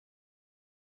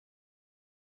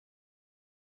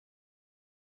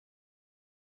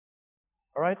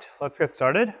All right, let's get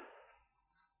started.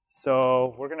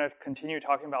 So we're going to continue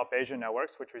talking about Bayesian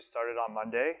networks, which we started on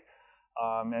Monday.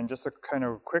 And just a kind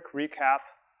of quick recap,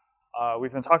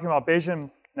 we've been talking about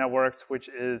Bayesian networks, which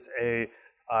is a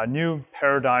new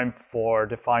paradigm for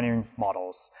defining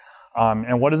models.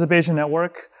 And what is a Bayesian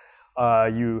network?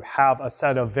 You have a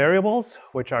set of variables,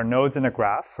 which are nodes in a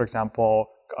graph. For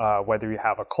example, whether you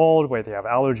have a cold, whether you have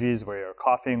allergies, whether you're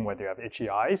coughing, whether you have itchy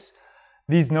eyes.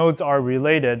 These nodes are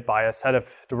related by a set of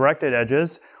directed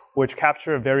edges, which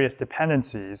capture various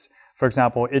dependencies. For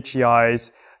example, itchy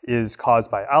eyes is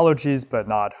caused by allergies, but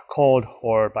not cold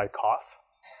or by cough.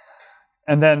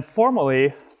 And then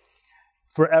formally,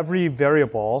 for every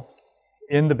variable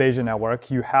in the Bayesian network,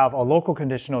 you have a local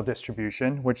conditional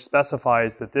distribution, which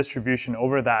specifies the distribution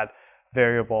over that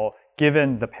variable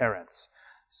given the parents.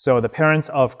 So the parents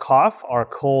of cough are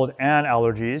cold and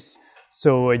allergies.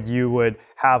 So you would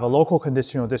have a local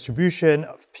conditional distribution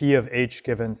of P of H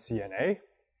given C and A.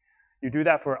 You do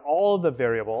that for all of the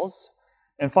variables.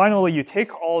 And finally, you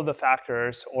take all of the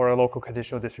factors or local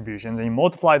conditional distributions and you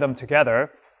multiply them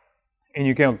together. And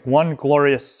you get one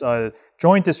glorious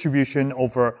joint distribution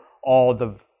over all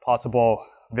the possible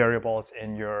variables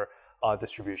in your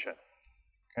distribution.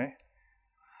 Okay?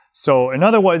 So in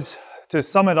other words, to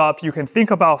sum it up, you can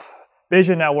think about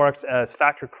Bayesian networks as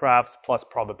factor graphs plus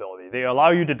probability. They allow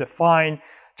you to define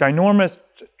ginormous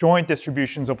joint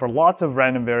distributions over lots of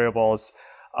random variables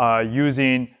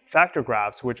using factor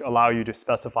graphs, which allow you to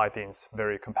specify things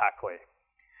very compactly.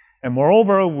 And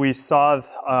moreover, we saw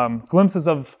glimpses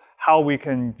of how we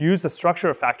can use the structure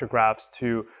of factor graphs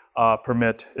to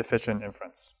permit efficient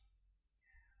inference.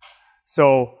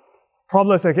 So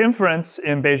probabilistic inference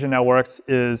in Bayesian networks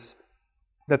is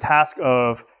the task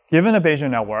of, given a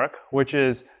Bayesian network, which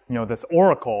is this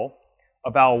oracle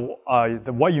about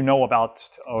what you know about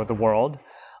the world,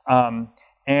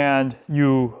 and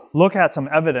you look at some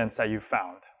evidence that you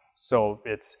found. So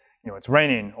it's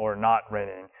raining or not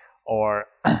raining, or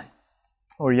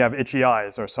or you have itchy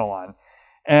eyes or so on,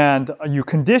 and you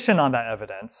condition on that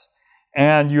evidence,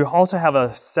 and you also have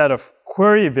a set of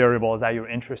query variables that you're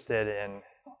interested in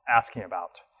asking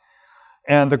about,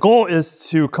 and the goal is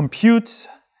to compute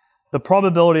the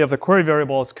probability of the query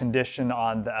variable is conditioned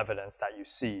on the evidence that you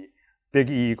see.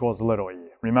 Big E equals little e.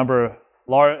 Remember,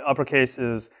 uppercase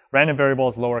is random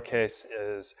variables, lowercase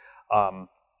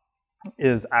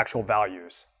is actual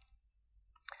values.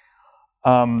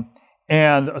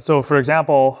 And so, for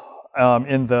example,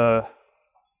 in the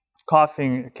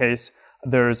coughing case,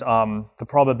 there's the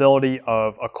probability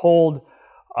of a cold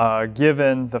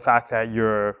given the fact that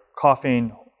you're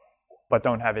coughing but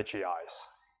don't have itchy eyes.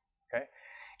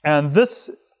 And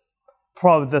this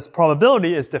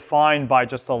probability is defined by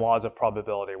just the laws of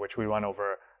probability, which we went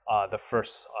over the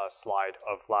first slide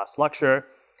of last lecture.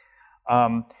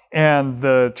 And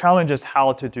the challenge is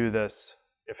how to do this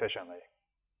efficiently.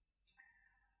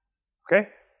 Okay,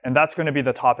 and that's going to be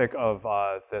the topic of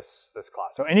this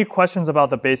class. So any questions about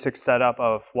the basic setup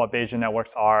of what Bayesian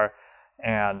networks are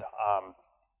and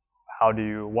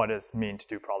what does it mean to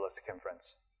do probabilistic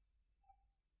inference?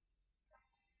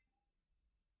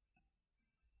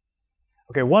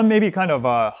 Okay, one maybe kind of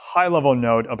a high-level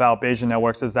note about Bayesian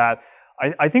networks is that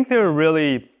I think they're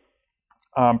really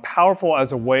powerful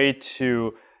as a way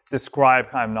to describe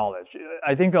kind of knowledge.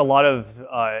 I think a lot of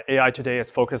AI today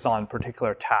is focused on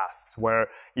particular tasks where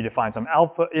you define some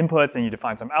inputs and you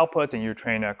define some outputs and you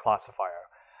train a classifier.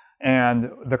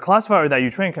 And the classifier that you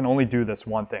train can only do this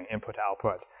one thing, input to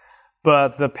output.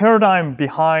 But the paradigm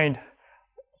behind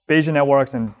Bayesian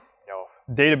networks and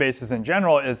databases in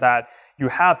general is that you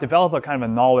have developed a kind of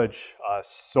a knowledge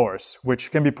source,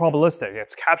 which can be probabilistic.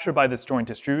 It's captured by this joint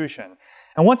distribution.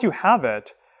 And once you have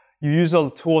it, you use the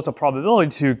tools of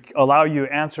probability to allow you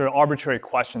to answer arbitrary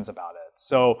questions about it.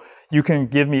 So you can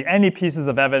give me any pieces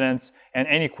of evidence and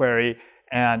any query,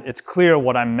 and it's clear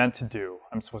what I'm meant to do.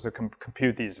 I'm supposed to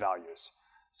compute these values.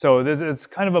 So it's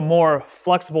kind of a more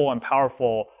flexible and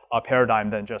powerful paradigm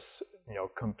than just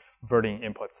converting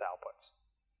inputs to outputs.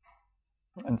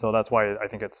 And so that's why I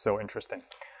think it's so interesting.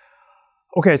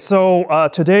 Okay, so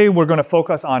today we're going to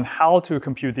focus on how to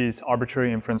compute these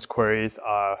arbitrary inference queries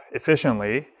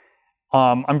efficiently.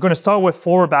 I'm going to start with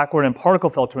forward, backward, and particle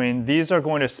filtering. These are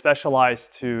going to specialize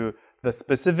to the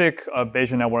specific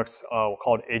Bayesian networks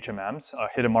called HMMs,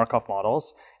 hidden Markov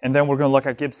models. And then we're going to look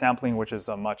at Gibbs sampling, which is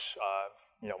a much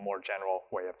more general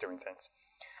way of doing things.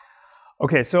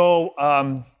 Okay, so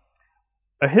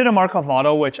a hidden Markov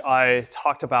model, which I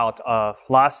talked about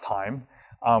last time,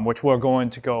 which we're going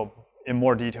to go in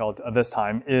more detail this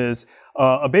time, is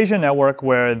a Bayesian network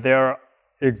where there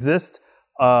exists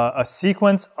a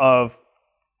sequence of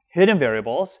hidden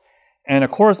variables and a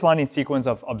corresponding sequence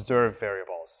of observed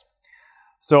variables.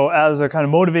 So as a kind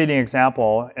of motivating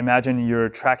example, imagine you're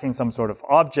tracking some sort of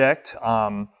object.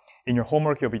 In your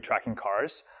homework, you'll be tracking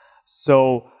cars.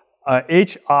 So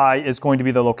hi is going to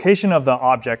be the location of the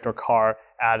object or car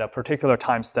at a particular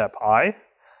time step I.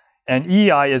 And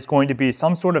ei is going to be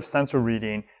some sort of sensor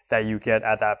reading that you get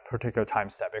at that particular time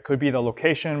step. It could be the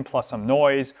location plus some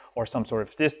noise or some sort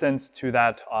of distance to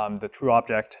that, the true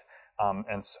object,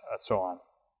 and so on.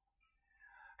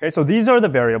 Okay, so these are the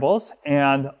variables,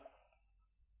 and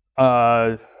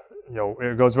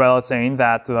it goes without saying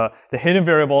that the hidden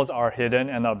variables are hidden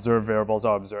and the observed variables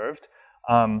are observed.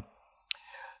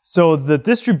 So the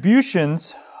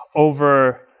distributions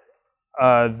over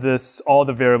all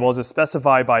the variables is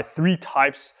specified by 3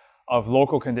 types of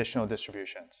local conditional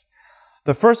distributions.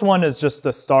 The first one is just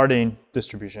the starting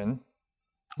distribution.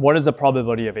 What is the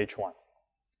probability of H1?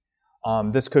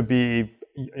 This could be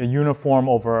uniform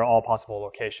over all possible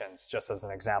locations, just as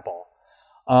an example.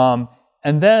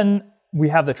 And then we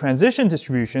have the transition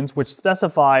distributions, which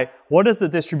specify what is the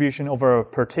distribution over a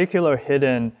particular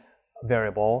hidden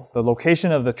variable, the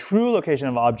location of the true location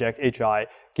of object hi,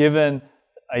 given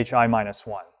hi minus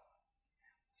 1.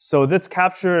 So this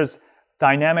captures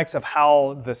dynamics of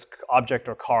how this object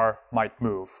or car might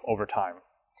move over time.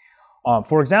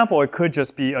 For example, it could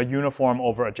just be a uniform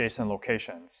over adjacent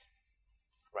locations.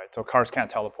 Right? So cars can't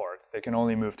teleport. They can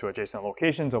only move to adjacent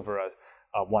locations over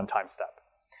a one-time step.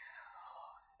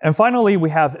 And finally,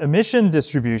 we have emission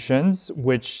distributions,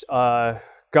 which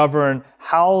govern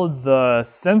how the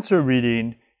sensor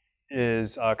reading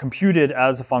is computed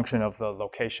as a function of the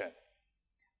location.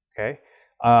 Okay?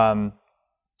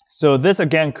 So this,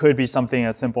 again, could be something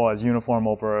as simple as uniform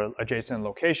over adjacent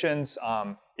locations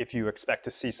if you expect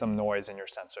to see some noise in your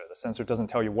sensor. The sensor doesn't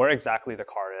tell you where exactly the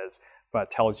car is,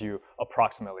 but tells you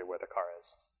approximately where the car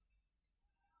is.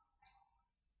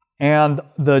 And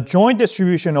the joint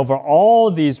distribution over all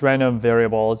these random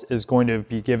variables is going to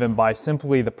be given by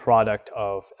simply the product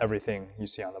of everything you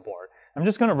see on the board. I'm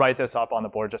just going to write this up on the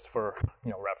board just for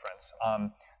reference.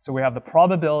 So we have the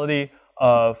probability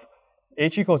of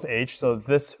h equals h. So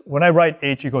this, when I write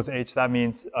h equals h, that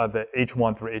means the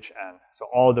h1 through hn. So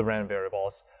all the random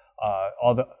variables,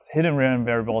 all the hidden random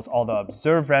variables, all the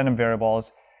observed random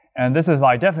variables. And this is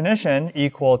by definition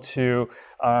equal to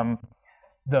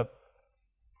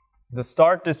the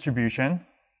start distribution.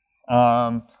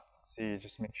 Let's see,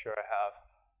 just make sure I have,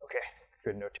 okay,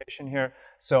 good notation here.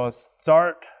 So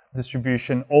start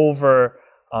distribution over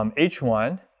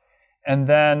h1. And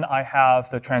then I have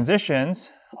the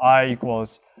transitions, I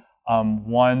equals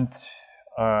 1,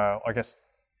 I guess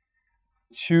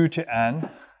 2 to n,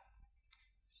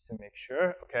 just to make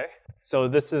sure, okay. So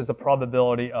this is the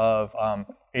probability of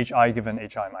hi given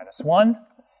hi minus 1.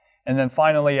 And then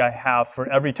finally, I have for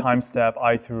every time step,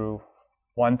 1 through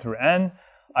n,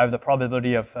 I have the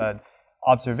probability of an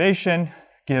observation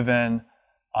given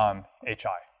hi.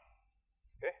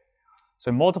 Okay?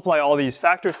 So multiply all these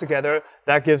factors together,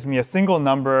 that gives me a single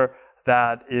number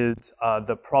that is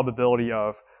the probability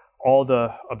of all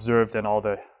the observed and all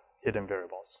the hidden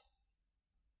variables.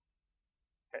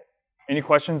 Okay. Any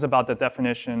questions about the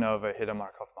definition of a hidden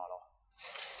Markov model?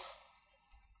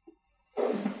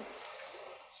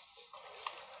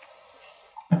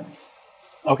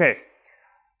 Okay,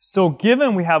 so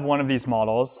given we have one of these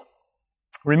models,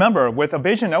 remember, with a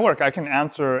Bayesian network, I can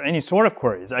answer any sort of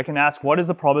queries. I can ask, what is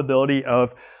the probability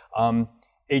of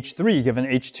H3 given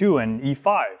H2 and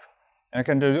E5? And I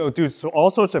can do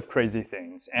all sorts of crazy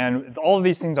things. And all of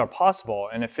these things are possible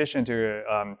and efficient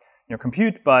to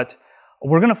compute, but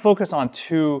we're going to focus on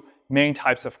 2 main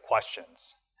types of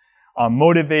questions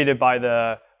motivated by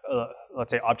the,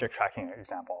 let's say, object tracking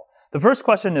example. The first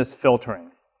question is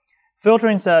filtering.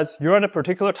 Filtering says, you're at a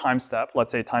particular time step,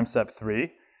 let's say time step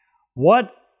 3.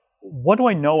 What do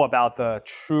I know about the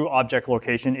true object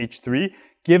location H3,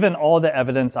 given all the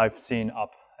evidence I've seen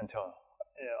up until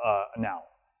now?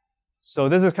 So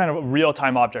this is kind of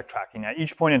real-time object tracking. At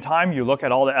each point in time, you look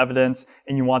at all the evidence,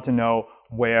 and you want to know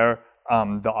where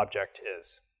the object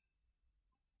is.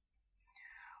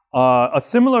 A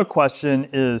similar question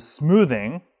is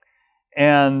smoothing.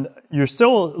 And you're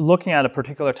still looking at a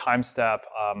particular time step,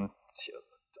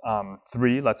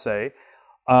 3, let's say,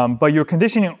 but you're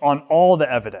conditioning on all the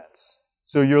evidence.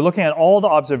 So you're looking at all the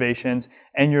observations,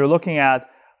 and you're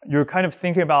kind of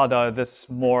thinking about this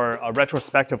more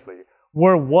retrospectively.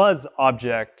 Where was the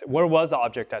object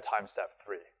at time step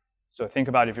 3? So think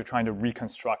about if you're trying to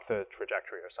reconstruct the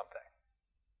trajectory or something.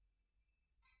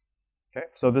 Okay,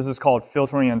 so this is called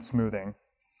filtering and smoothing.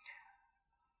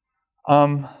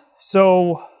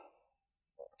 So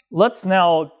let's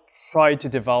now try to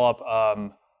develop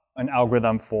an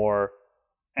algorithm for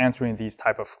answering these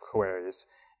type of queries.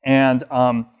 And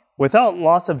without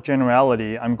loss of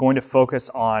generality, I'm going to focus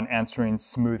on answering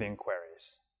smoothing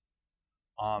queries.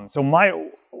 So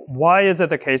why is it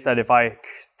the case that if I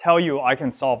tell you I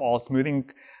can solve all smoothing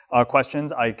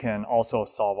questions, I can also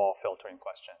solve all filtering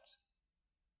questions?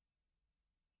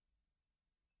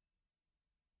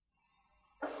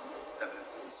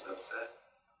 Evidence of a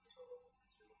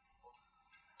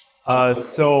subset?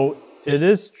 So it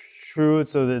is true.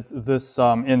 So that this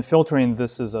in filtering,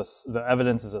 the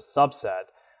evidence is a subset,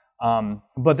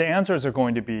 but the answers are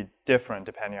going to be different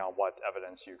depending on what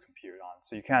evidence you compute on.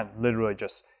 So you can't literally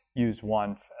just use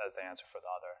one as the answer for the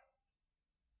other.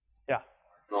 Yeah.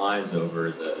 Lies over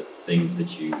the things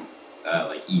that you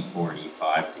like E4 and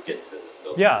E5 to get to the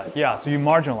filter. Yeah. So you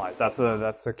marginalize.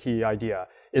 That's a key idea.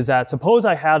 Is that suppose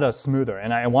I had a smoother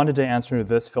and I wanted to answer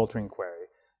this filtering query,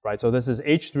 right? So this is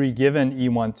H3 given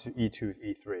E1 to E2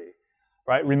 E3.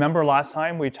 Right? Remember last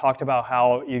time we talked about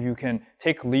how if you can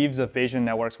take leaves of Bayesian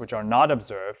networks which are not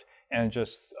observed and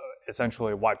just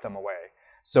essentially wipe them away.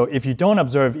 So if you don't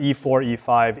observe E4,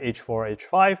 E5, H4,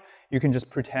 H5, you can just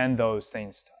pretend those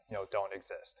things don't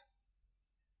exist.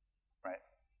 Right?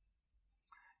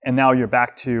 And now you're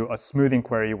back to a smoothing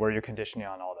query where you're conditioning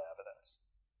on all the evidence.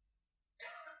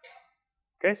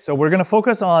 Okay, so we're going to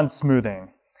focus on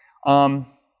smoothing.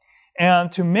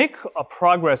 And to make a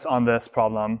progress on this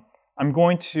problem, I'm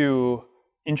going to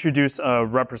introduce a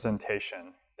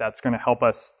representation that's going to help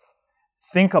us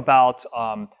think about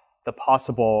the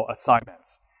possible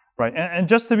assignments, right? And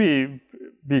just to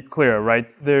be clear, right?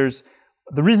 The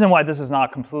reason why this is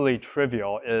not completely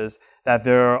trivial is that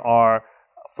there are,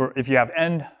 if you have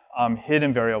n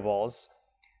hidden variables,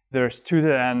 there's 2 to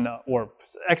the n or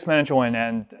exponential in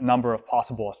n number of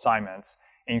possible assignments,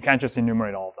 and you can't just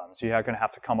enumerate all of them. So you're going to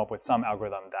have to come up with some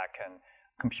algorithm that can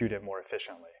compute it more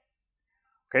efficiently.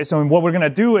 Okay, so what we're going to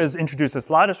do is introduce this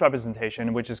lattice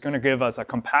representation, which is going to give us a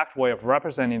compact way of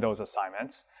representing those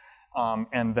assignments.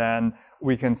 And then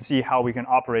we can see how we can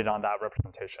operate on that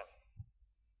representation.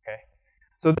 Okay,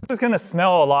 so this is going to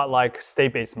smell a lot like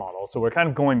state-based models. So we're kind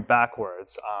of going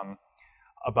backwards,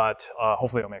 but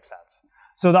hopefully it'll make sense.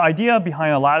 So the idea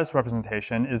behind a lattice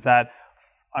representation is that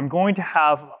I'm going to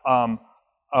have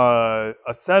a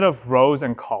set of rows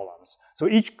and columns. So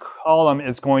each column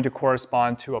is going to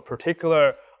correspond to a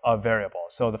particular variable.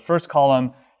 So the first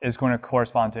column is going to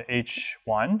correspond to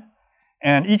H1,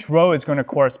 and each row is going to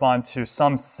correspond to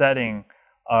some setting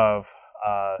of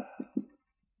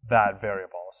that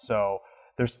variable. So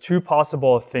there's 2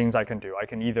 possible things I can do. I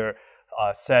can either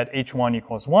set H1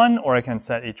 equals 1, or I can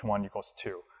set H1 equals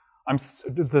 2.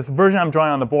 The version I'm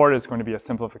drawing on the board is going to be a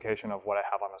simplification of what I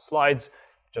have on the slides,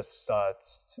 just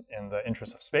in the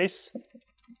interest of space.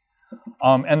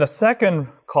 And the second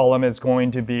column is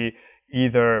going to be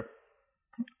either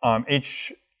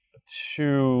H2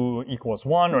 equals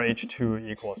 1 or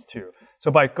H2 equals 2.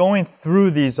 So by going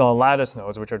through these lattice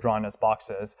nodes, which are drawn as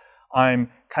boxes,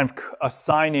 I'm kind of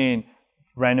assigning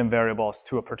random variables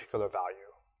to a particular value.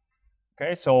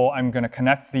 Okay, so I'm going to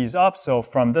connect these up. So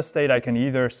from this state, I can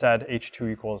either set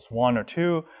H2 equals 1 or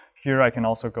 2. Here, I can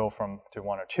also go to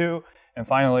 1 or 2. And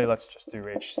finally, let's just do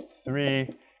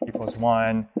H3 equals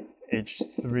 1,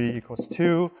 H3 equals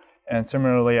 2. And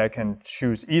similarly, I can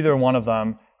choose either one of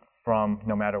them from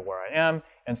no matter where I am.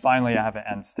 And finally, I have an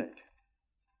end state.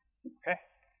 Okay.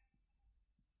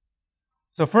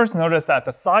 So first, notice that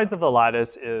the size of the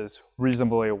lattice is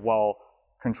reasonably well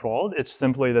controlled. It's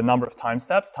simply the number of time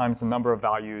steps times the number of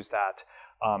values that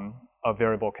a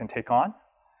variable can take on.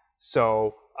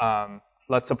 So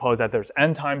let's suppose that there's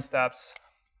n time steps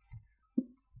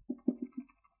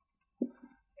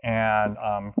and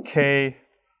k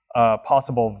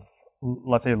possible,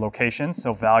 let's say, locations,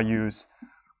 so values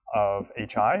of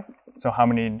hi. So how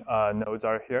many nodes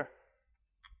are here?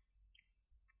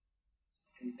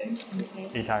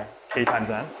 K times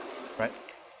n, right?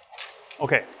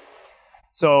 Okay.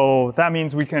 So that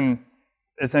means we can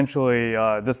essentially,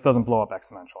 this doesn't blow up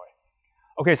exponentially.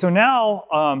 Okay, so now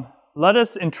let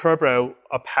us interpret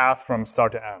a path from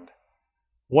start to end.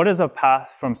 What does a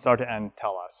path from start to end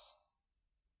tell us?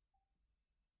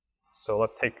 So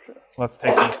let's take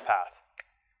this path.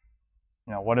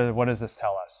 You know, what does this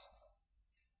tell us?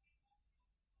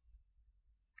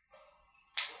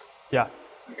 Yeah.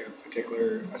 It's like a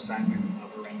particular assignment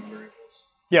of a random variables.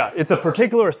 Yeah, it's a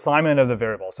particular assignment of the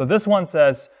variable. So this one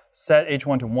says set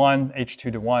H1 to 1,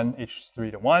 H2 to 1,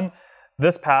 H3 to 1.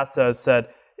 This path says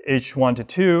set H1 to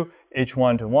 2,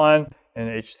 H1 to 1, and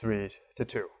H3 to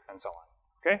 2, and so on.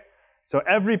 Okay? So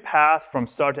every path from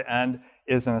start to end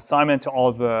is an assignment to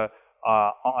all the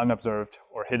unobserved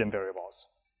or hidden variables.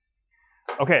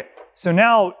 Okay, so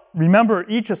now remember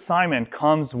each assignment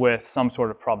comes with some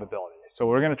sort of probability. So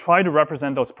we're going to try to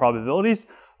represent those probabilities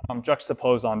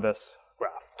juxtaposed on this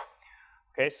graph.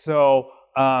 Okay, so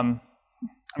I'm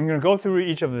going to go through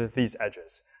each of these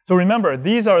edges. So remember,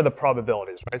 these are the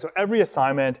probabilities, right? So every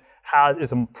assignment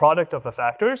is a product of the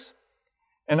factors.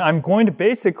 And I'm going to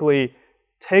basically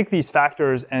take these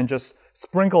factors and just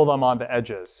sprinkle them on the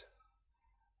edges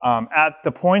at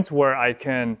the points where I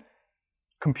can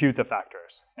compute the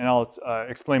factors. And I'll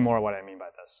explain more what I mean by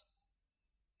this.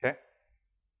 Okay?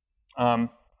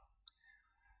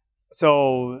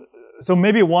 So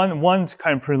maybe one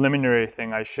kind of preliminary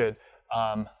thing I should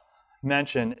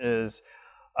mention is,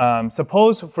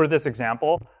 suppose for this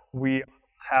example, we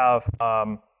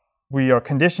are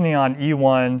conditioning on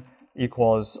E1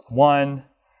 equals 1,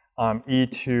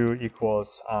 E2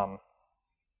 equals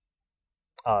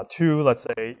 2, let's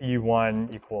say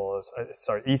E1 equals,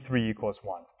 E3 equals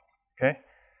 1, okay?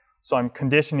 So I'm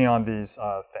conditioning on these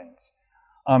things.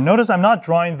 Notice I'm not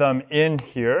drawing them in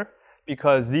here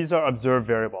because these are observed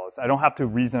variables. I don't have to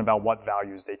reason about what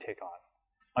values they take on.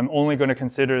 I'm only going to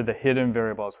consider the hidden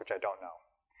variables, which I don't know.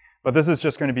 But this is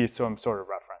just going to be some sort of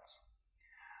reference.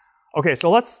 Okay, so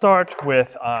let's start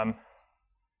with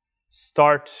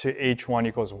start to h1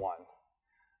 equals 1,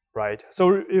 right?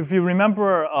 So if you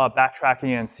remember backtracking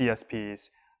in CSPs,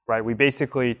 right, we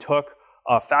basically took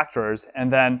factors,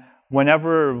 and then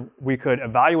whenever we could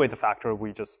evaluate the factor,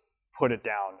 we just put it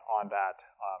down on that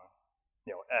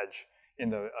edge in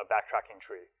the backtracking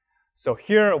tree. So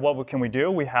here, what can we do?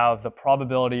 We have the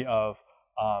probability of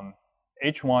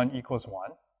h1 equals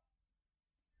 1.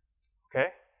 Okay?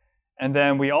 And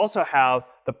then we also have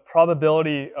the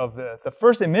probability of the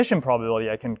first emission probability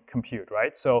I can compute,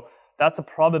 right? So that's a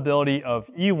probability of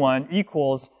E1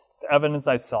 equals the evidence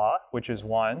I saw, which is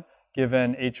 1,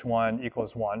 given H1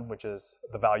 equals 1, which is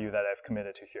the value that I've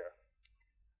committed to here.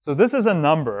 So this is a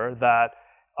number that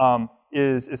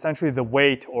is essentially the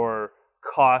weight or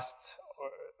cost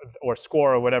or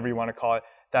score or whatever you want to call it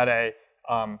that I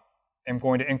am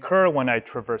going to incur when I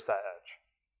traverse that edge.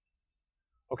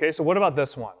 Okay, so what about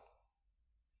this one?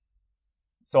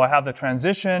 So I have the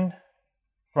transition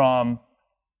from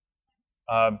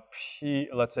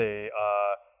let's say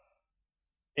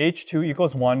H2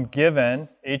 equals 1 given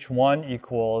H1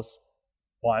 equals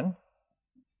 1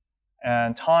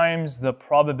 and times the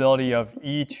probability of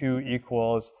E2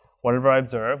 equals whatever I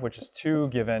observe, which is 2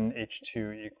 given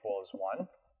H2 equals 1.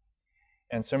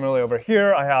 And similarly over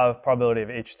here, I have probability of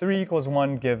H3 equals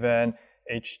 1 given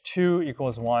H2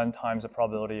 equals 1 times the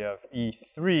probability of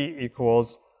E3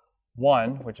 equals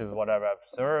 1, which is what I've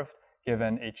observed,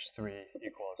 given H3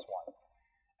 equals 1.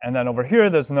 And then over here,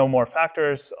 there's no more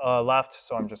factors left,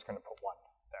 so I'm just going to put 1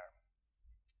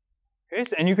 there. Okay,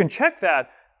 so, and you can check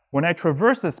that when I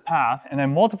traverse this path and I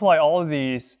multiply all of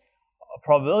these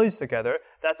probabilities together,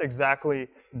 that's exactly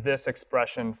this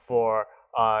expression for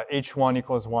H1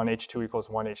 equals 1, H2 equals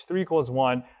 1, H3 equals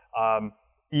 1,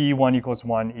 E1 equals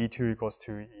 1, E2 equals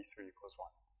 2, E3 equals 1.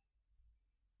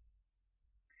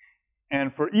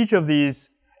 And for each of these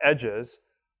edges,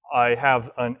 I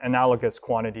have an analogous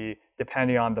quantity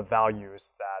depending on the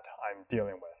values that I'm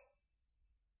dealing with.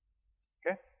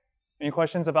 Okay? Any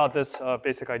questions about this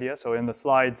basic idea? So in the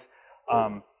slides,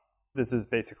 this is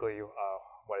basically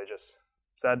what I just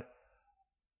said.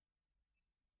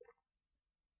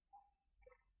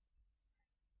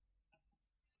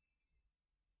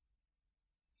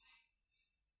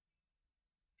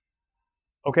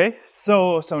 Okay,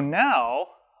 so now,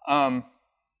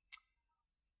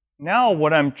 now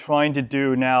what I'm trying to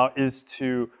do now is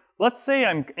to, let's say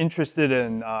I'm interested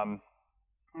in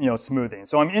smoothing.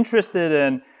 So I'm interested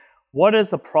in what is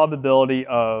the probability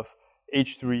of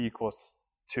H3 equals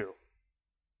 2,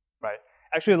 right?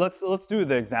 Actually, let's do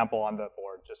the example on the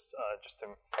board just to,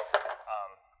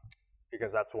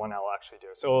 because that's one I'll actually do.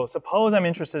 So suppose I'm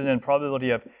interested in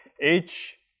probability of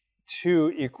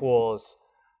H2 equals,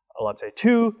 let's say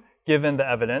 2, given the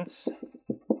evidence,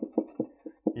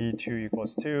 E2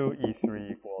 equals 2,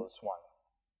 E3 equals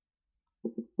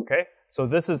 1. Okay, so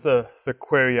this is the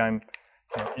query I'm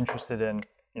interested in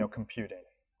computing.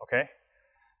 Okay,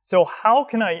 so how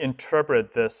can I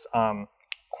interpret this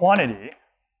quantity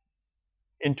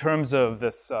in terms of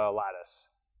this lattice?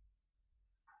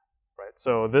 Right,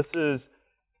 so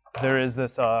there is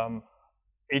this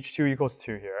H2 equals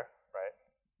 2 here, right?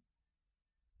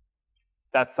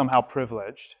 That's somehow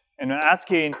privileged. And I'm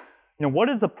asking, what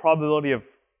is the probability of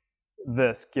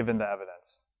this given the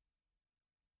evidence?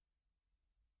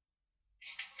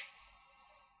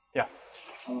 Yeah?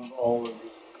 Sum of all of the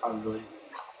probabilities of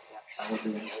the snapshot of the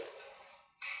window.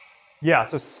 Yeah,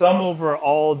 so sum over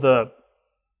all the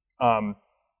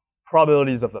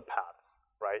probabilities of the paths,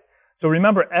 right? So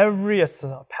remember, every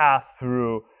path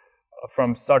through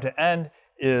from start to end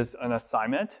is an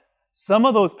assignment. Some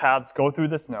of those paths go through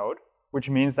this node, which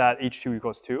means that h2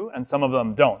 equals 2, and some of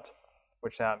them don't,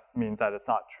 which that means that it's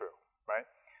not true, right?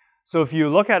 So if you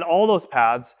look at all those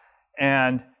paths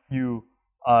and you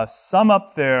sum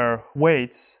up their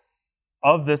weights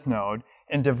of this node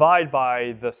and divide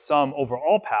by the sum over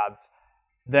all paths,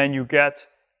 then you get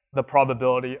the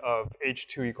probability of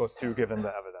h2 equals 2 given the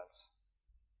evidence.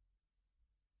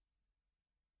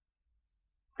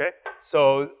 Okay,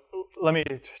 so let me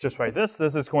just write this.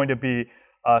 This is going to be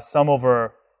sum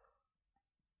over,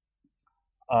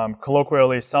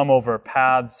 colloquially, sum over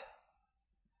paths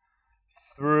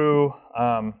through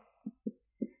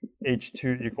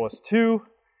h2 equals 2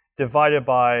 divided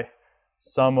by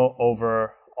sum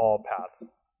over all paths.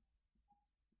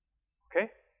 Okay,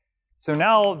 so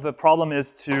now the problem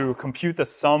is to compute the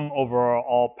sum over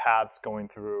all paths going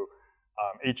through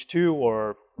h2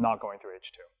 or not going through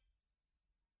h2.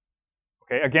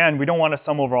 Okay, again, we don't want to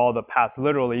sum over all the paths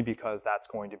literally because that's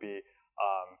going to be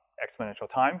exponential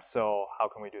time. So how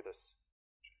can we do this?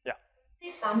 Yeah. Say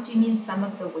sum, do you mean sum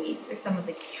of the weights or sum of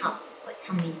the counts, like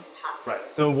how many paths?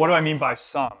 Right. So what do I mean by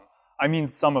sum? I mean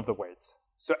sum of the weights.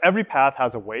 So every path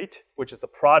has a weight, which is the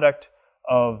product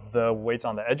of the weights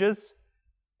on the edges,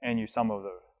 and you sum over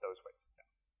those weights.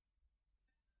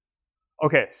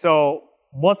 Okay, so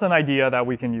what's an idea that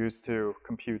we can use to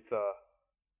compute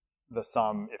the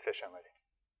sum efficiently?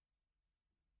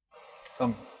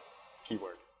 Some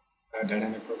keyword.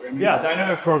 Dynamic programming? Yeah,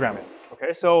 dynamic programming.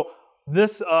 Okay, so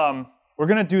this, we're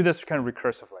going to do this kind of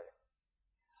recursively.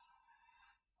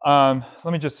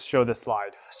 Let me just show this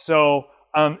slide. So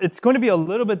it's going to be a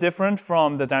little bit different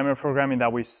from the dynamic programming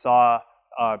that we saw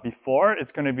before.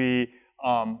 It's going to be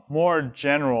more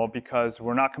general because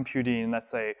we're not computing,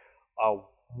 let's say,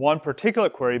 one particular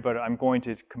query, but I'm going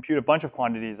to compute a bunch of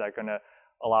quantities that are going to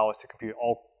allow us to compute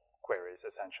all queries,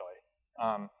 essentially.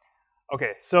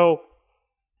 Okay, so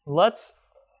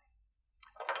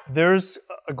there's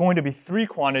going to be 3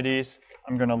 quantities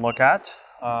I'm going to look at,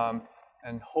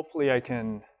 and hopefully I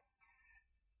can,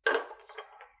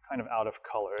 kind of out of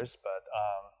colors, but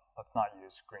let's not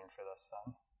use green for this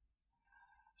then.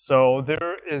 So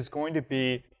there is going to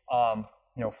be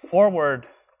forward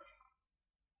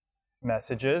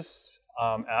messages,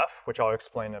 F, which I'll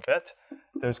explain in a bit.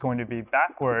 There's going to be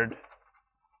backward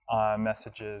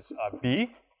messages,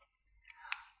 B.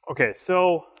 Okay,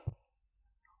 so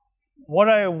what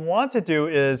I want to do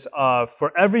is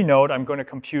for every node, I'm going to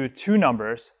compute 2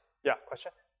 numbers. Yeah,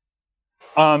 question?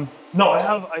 No,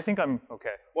 I think I'm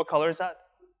okay. What color is that?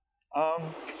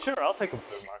 Sure, I'll take a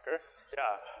blue marker.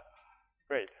 Yeah,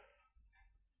 great.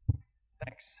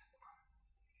 Thanks.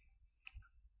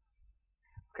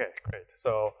 Okay, great.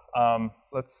 So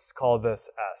let's call this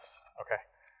S. Okay.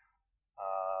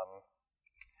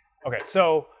 Okay,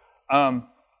 so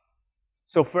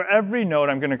for every node,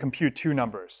 I'm going to compute 2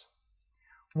 numbers.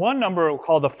 One number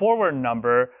called the forward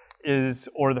number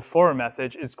or the forward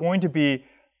message is going to be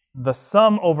the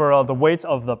sum over the weights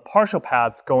of the partial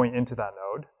paths going into that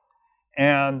node.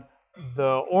 And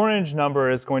the orange number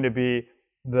is going to be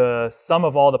the sum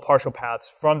of all the partial paths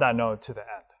from that node to the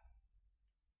end.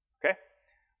 Okay?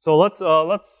 So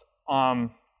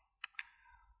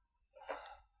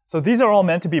so these are all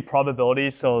meant to be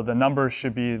probabilities, so the numbers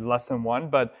should be less than 1,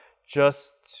 but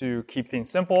just to keep things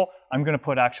simple, I'm going to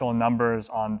put actual numbers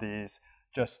on these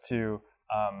just to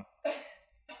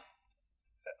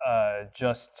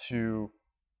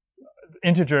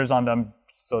integers on them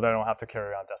so that I don't have to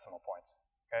carry on decimal points.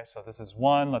 Okay, so this is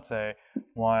 1, let's say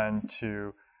 1,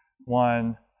 2,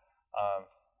 1,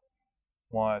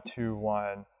 1, 2,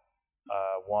 1,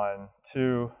 1,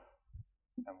 2,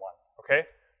 and 1. Okay,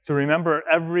 so remember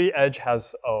every edge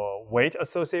has a weight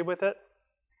associated with it.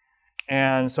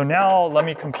 And so now let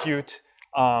me compute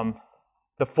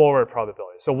the forward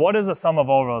probability. So what is the sum of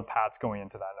all of the paths going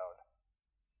into that node?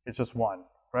 It's just 1,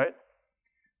 right?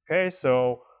 Okay,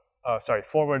 so, sorry,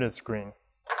 forward is green.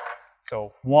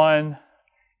 So 1,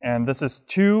 and this is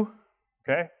 2,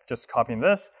 okay? Just copying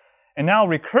this. And now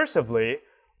recursively,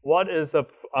 what is the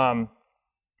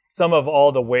sum of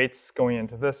all the weights going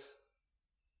into this?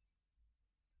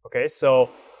 Okay,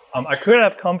 so I could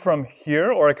have come from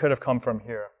here, or I could have come from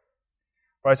here.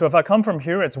 Right, so if I come from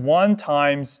here, it's 1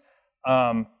 times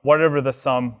whatever the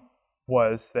sum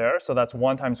was there. So that's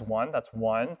 1 times 1, that's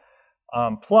 1,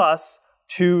 plus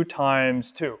 2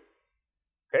 times 2.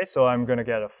 Okay, so I'm going to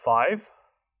get a 5,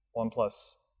 1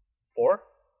 plus 4.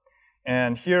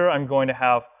 And here I'm going to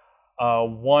have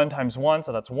 1 times 1,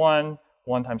 so that's 1.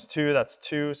 1 times 2, that's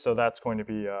 2, so that's going to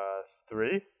be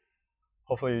 3.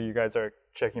 Hopefully you guys are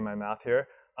checking my math here.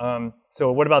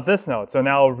 So what about this node? So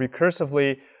now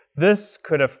recursively, this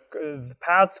could have, the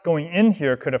paths going in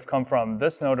here could have come from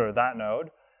this node or that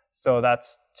node. So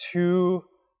that's 2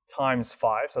 times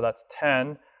 5, so that's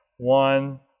 10.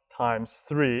 1 times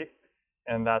 3,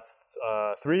 and that's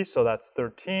 3, so that's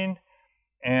 13.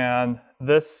 And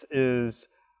this is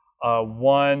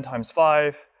 1 times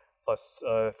 5 plus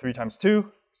 3 times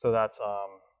 2, so that's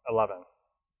 11,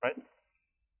 right?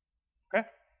 Okay.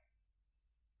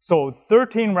 So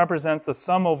 13 represents the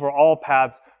sum over all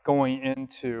paths going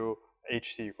into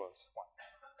HT equals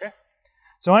 1. Okay.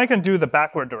 So I can do the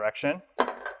backward direction.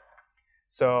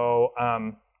 So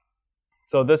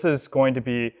so this is going to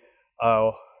be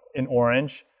in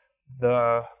orange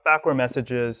the backward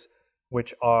messages,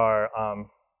 which are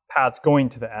paths going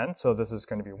to the end. So this is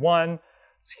going to be 1.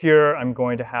 So here I'm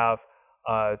going to have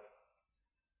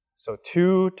so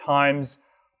 2 times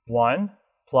 1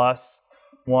 plus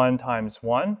 1 times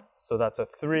 1. So that's a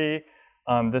 3.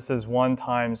 This is 1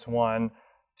 times 1,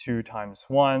 2 times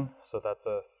 1. So that's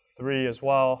a 3 as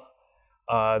well.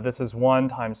 This is 1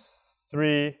 times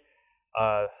 3.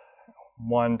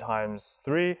 1 times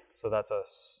 3, so that's a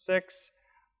 6.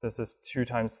 This is 2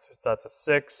 times, that's a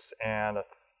 6, and a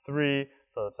 3,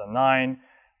 so that's a 9.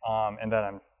 And then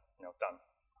I'm done.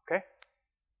 Okay?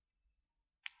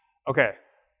 Okay.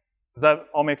 Does that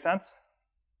all make sense?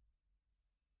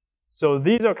 So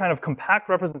these are kind of compact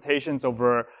representations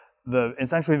over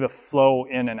essentially the flow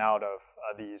in and out of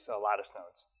these lattice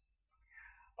nodes.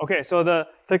 Okay, so the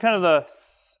kind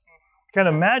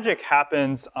of magic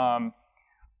happens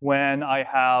when I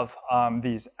have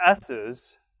these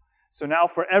S's. So now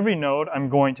for every node, I'm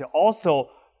going to also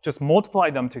just multiply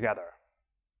them together.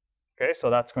 Okay, so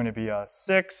that's going to be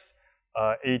 6,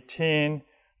 18,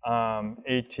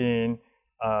 18,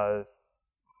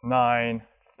 9,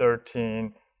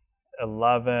 13,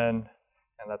 11, and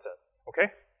that's it.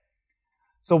 Okay?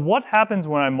 So what happens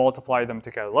when I multiply them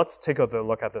together? Let's take a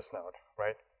look at this node,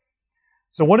 right?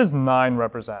 So what does 9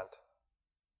 represent?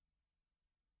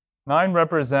 9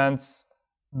 represents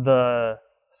the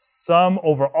sum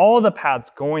over all the paths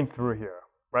going through here,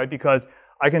 right? Because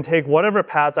I can take whatever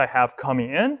paths I have coming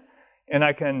in, and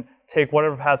I can take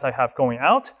whatever paths I have going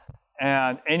out,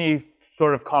 and any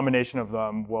sort of combination of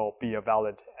them will be a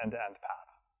valid end-to-end path.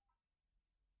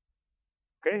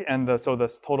 Okay, and so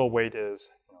this total weight is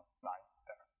 9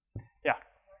 there.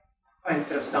 Yeah?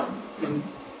 Instead of sum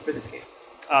for this case.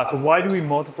 So why do we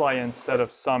multiply instead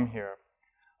of sum here?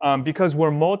 Because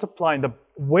we're multiplying, the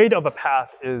weight of a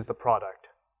path is the product.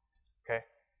 Okay?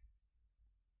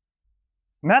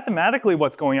 Mathematically,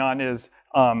 what's going on is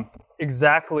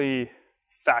exactly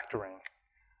factoring,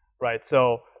 right?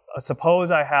 So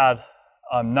suppose I had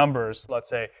numbers, let's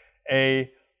say A,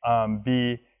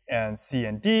 B, and C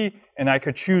and D, and I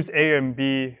could choose A and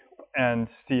B and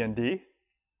C and D.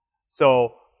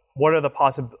 So what are the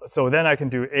possible? So then I can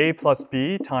do A plus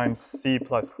B times C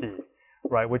plus D,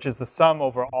 right? Which is the sum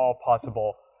over all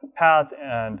possible paths,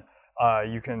 and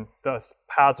thus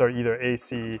paths are either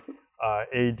AC,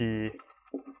 AD,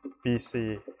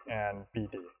 BC, and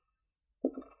BD.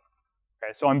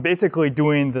 Okay, so I'm basically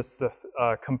doing this,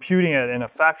 computing it in a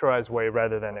factorized way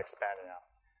rather than expanding out.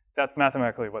 That's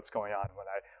mathematically what's going on when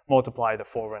I multiply the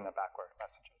forward and the backward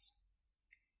messages.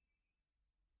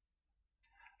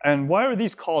 And why are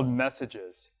these called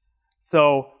messages?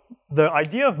 So the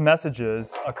idea of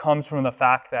messages comes from the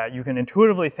fact that you can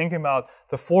intuitively think about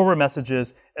the forward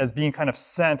messages as being kind of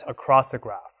sent across the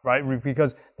graph, right?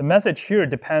 Because the message here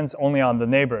depends only on the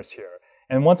neighbors here.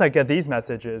 And once I get these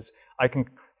messages, I can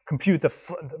compute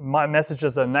my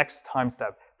messages the next time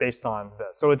step based on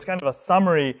this. So it's kind of a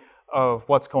summary of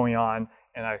what's going on,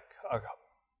 and I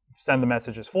send the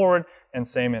messages forward, and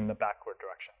same in the backward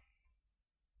direction.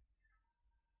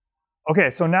 Okay,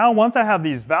 so now once I have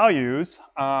these values,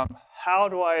 how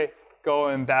do I go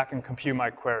and back and compute my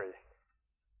query?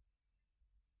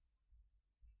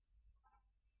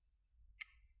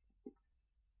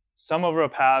 Sum over a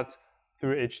path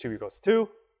through H2 equals 2.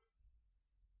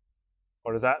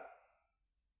 What is that?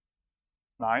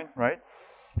 9, right?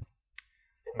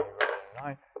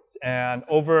 9. And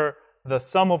over the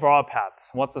sum over all paths.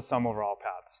 What's the sum over all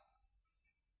paths?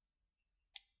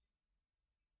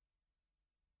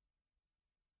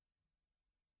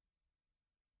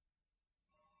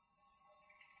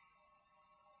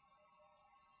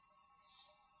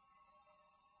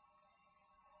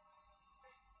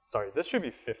 Sorry, this should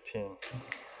be 15.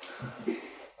 I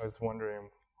was wondering,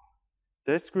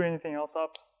 did I screw anything else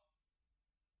up?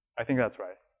 I think that's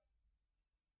right.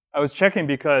 I was checking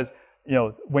because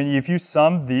if you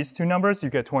sum these two numbers, you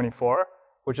get 24,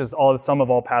 which is the sum of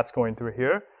all paths going through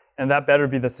here. And that better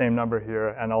be the same number here,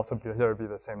 and also better be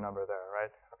the same number there,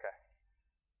 right? Okay.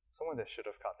 Someone that should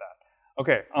have caught that.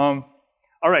 Okay.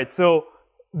 All right. So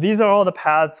these are all the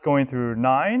paths going through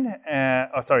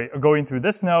going through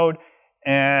this node.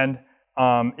 And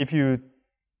if you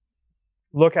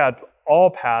look at all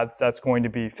paths, that's going to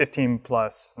be 15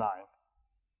 plus 9.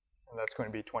 And that's going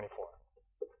to be 24.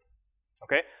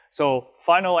 Okay? So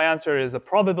final answer is the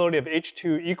probability of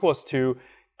H2 equals 2,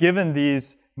 given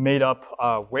these made up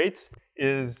weights,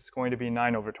 is going to be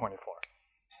 9 over 24.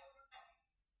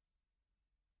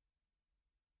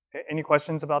 Okay, any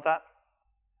questions about that?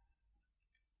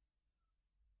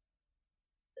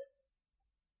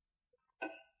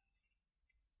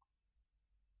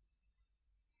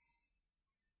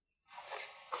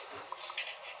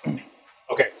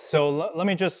 Okay, so let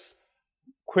me just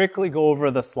quickly go over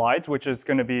the slides, which is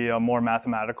going to be a more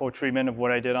mathematical treatment of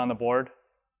what I did on the board.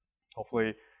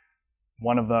 Hopefully,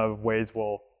 one of the ways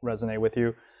will resonate with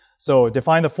you. So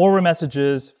define the forward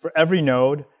messages for every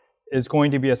node is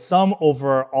going to be a sum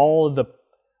over all the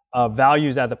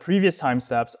values at the previous time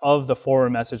steps of the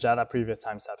forward message at that previous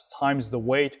time steps times the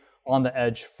weight on the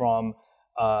edge from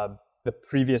the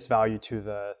previous value to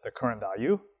the current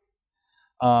value.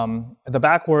 The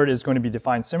backward is going to be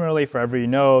defined similarly for every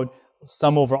node,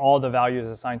 sum over all the values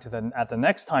assigned to at the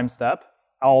next time step,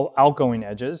 all outgoing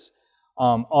edges,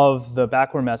 of the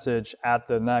backward message at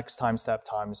the next time step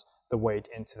times the weight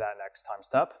into that next time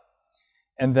step.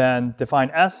 And then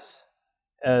define S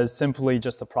as simply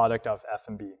just the product of F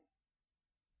and B.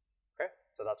 Okay,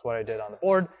 so that's what I did on the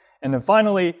board. And then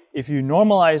finally, if you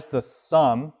normalize the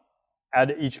sum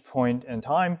at each point in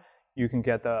time, you can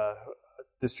get the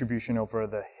distribution over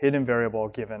the hidden variable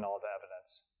given all the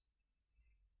evidence.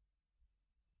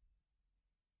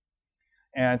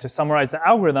 And to summarize the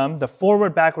algorithm, the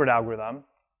forward-backward algorithm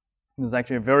is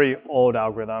actually a very old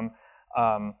algorithm,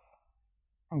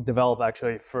 developed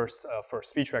actually first for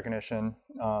speech recognition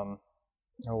a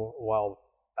while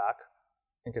back.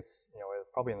 I think it's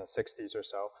probably in the 60s or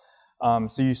so.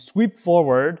 So you sweep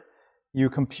forward, you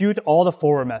compute all the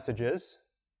forward messages,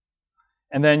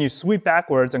 and then you sweep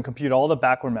backwards and compute all the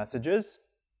backward messages.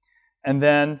 And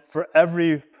then for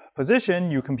every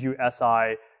position, you compute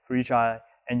SI for each I,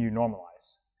 and you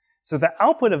normalize. So the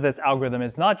output of this algorithm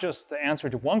is not just the answer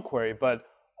to one query, but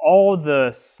all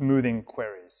the smoothing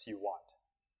queries you want.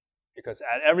 Because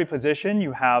at every position,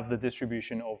 you have the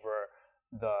distribution over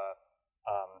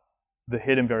the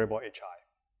hidden variable HI.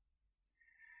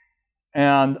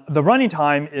 And the running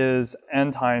time is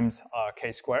n times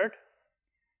k squared.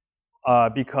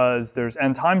 Because there's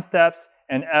n time steps,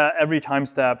 and every time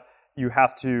step, you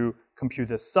have to compute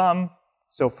this sum.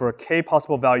 So for k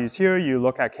possible values here, you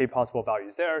look at k possible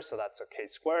values there, so that's a k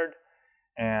squared,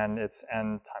 and it's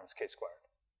n times k squared.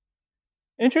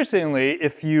 Interestingly,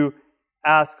 if you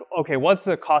ask, okay, what's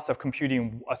the cost of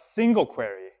computing a single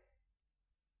query?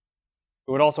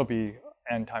 It would also be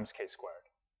n times k squared.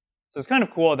 So it's kind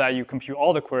of cool that you compute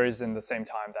all the queries in the same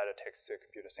time that it takes to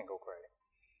compute a single query.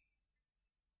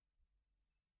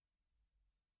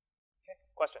 Okay,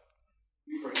 question?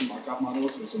 For Markov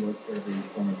models, or does it work for every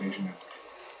form of Bayesian network?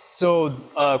 So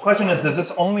question is, does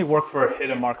this only work for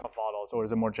hidden Markov models, or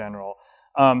is it more general?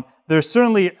 There's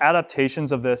certainly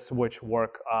adaptations of this which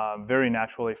work very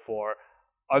naturally for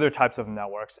other types of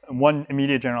networks. And one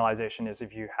immediate generalization is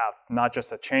if you have not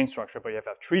just a chain structure, but you have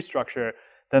a tree structure,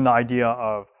 then the idea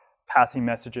of passing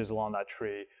messages along that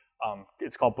tree,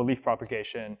 it's called belief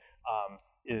propagation,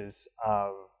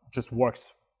 just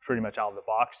works pretty much out of the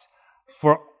box.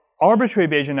 For arbitrary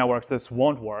Bayesian networks, this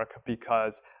won't work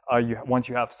because once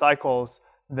you have cycles,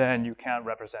 then you can't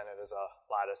represent it as a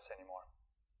lattice anymore.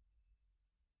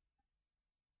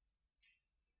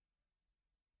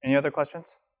 Any other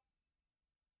questions?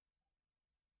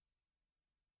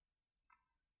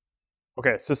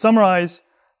 Okay, so summarize,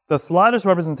 this lattice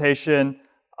representation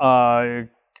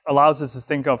allows us to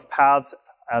think of paths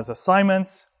as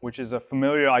assignments, which is a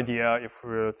familiar idea if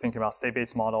we're thinking about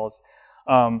state-based models.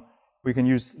 We can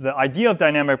use the idea of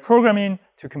dynamic programming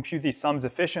to compute these sums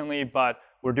efficiently, but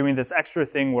we're doing this extra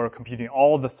thing where we're computing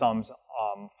all the sums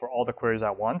for all the queries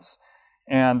at once.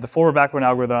 And the forward-backward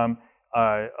algorithm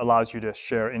allows you to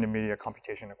share intermediate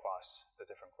computation across the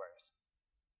different queries.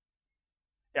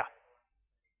 Yeah?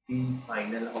 The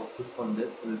final output from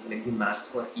this is like the max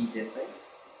for each SI?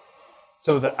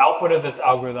 So the output of this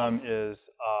algorithm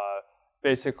is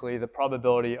basically the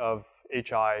probability of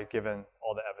HI given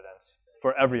all the evidence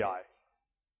for every I.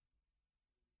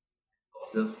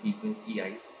 Observe sequence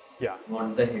EIs. Yeah.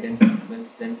 Not the hidden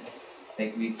sequence, then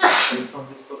Like we sample from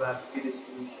this probability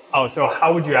distribution. Oh, so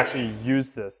how would you actually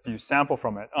use this? Do you sample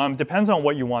from it? Depends on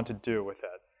what you want to do with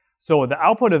it. So the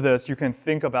output of this, you can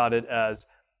think about it as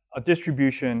a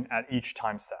distribution at each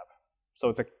time step. So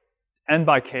it's a n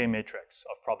by k matrix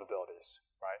of probabilities,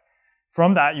 right?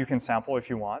 From that, you can sample if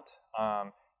you want.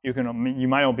 You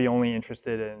might be only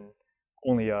interested in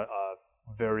only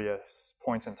various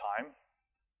points in time.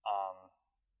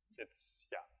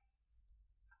 Yeah.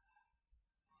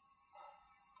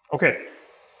 Okay.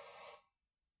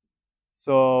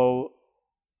 So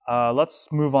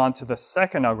let's move on to the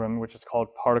second algorithm, which is called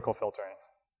particle filtering.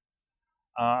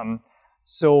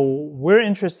 So we're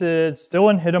interested still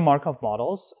in hidden Markov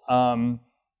models,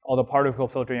 although particle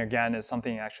filtering, again, is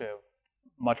something actually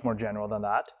much more general than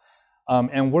that.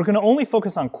 And we're going to only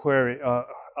focus on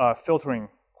filtering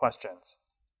questions.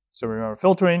 So remember,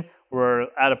 filtering, we're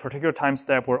at a particular time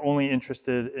step, we're only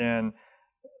interested in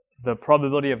the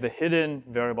probability of the hidden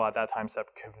variable at that time step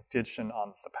condition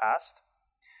on the past.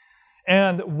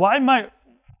 And why might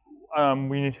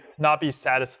we not be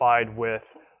satisfied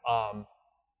with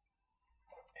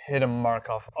hidden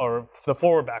Markov or the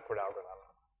forward-backward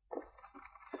algorithm?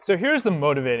 So here's the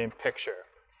motivating picture.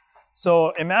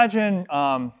 So imagine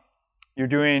you're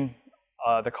doing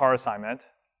the car assignment,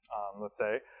 let's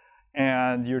say,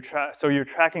 and you're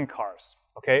tracking cars,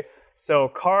 okay? So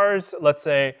cars, let's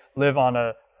say, live on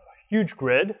a huge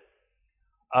grid.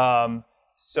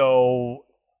 So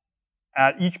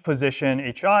at each position,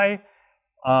 hi,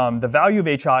 the value of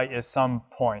hi is some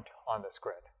point on this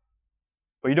grid.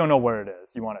 But you don't know where it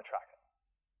is. You want to track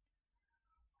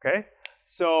it. Okay?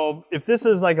 So if this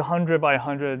is like 100 by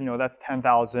 100, that's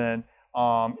 10,000.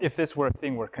 If this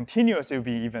thing were continuous, it would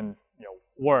be even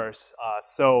worse.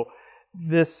 So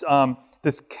this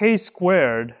k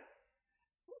squared,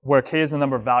 where k is the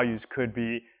number of values, could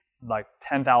be like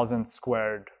 10,000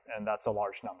 squared, and that's a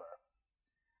large number.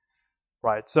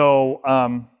 Right? So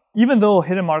even though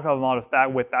hidden Markov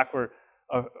model with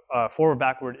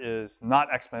forward-backward is not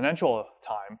exponential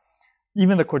time,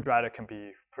 even the quadratic can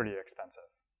be pretty expensive.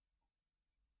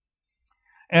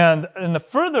 And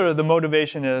the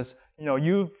motivation is,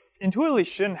 you intuitively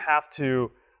shouldn't have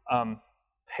to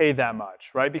pay that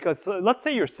much, right? Because let's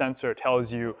say your sensor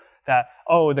tells you that,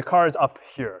 oh, the car is up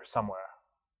here somewhere.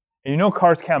 And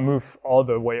cars can't move all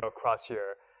the way across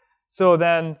here. So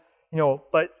then,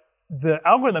 but the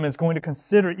algorithm is going to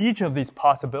consider each of these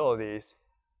possibilities,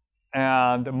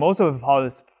 and most of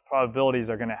the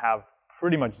probabilities are going to have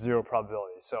pretty much zero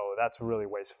probability. So that's really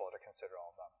wasteful to consider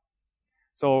all of them.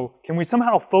 So can we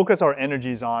somehow focus our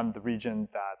energies on the region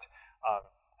that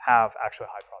have actually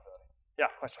high probability? Yeah,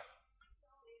 question.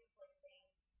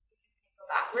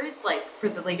 Backwards, like for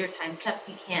the later time steps,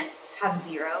 you can't have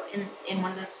zero in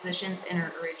one of those positions in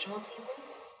our original table?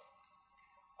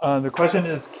 The question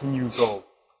is, can you go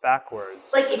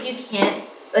backwards? Like if you can't,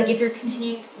 like if you're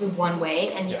continuing to move one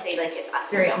way and you say like it's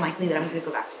very unlikely that I'm going to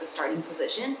go back to the starting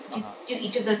position, do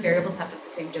each of those variables have the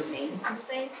same domain, per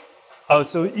se? Oh,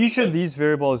 so each of these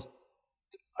variables,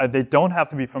 they don't have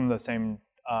to be from the same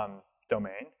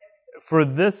domain. For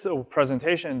this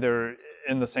presentation, they're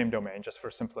in the same domain, just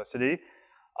for simplicity.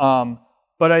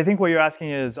 But I think what you're asking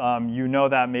is,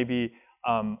 that maybe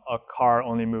a car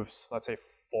only moves, let's say,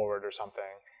 forward or something.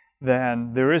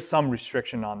 Then there is some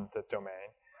restriction on the domain.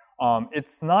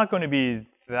 It's not going to be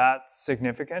that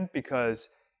significant because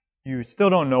you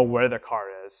still don't know where the car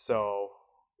is. So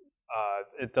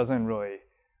it doesn't really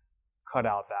cut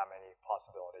out that many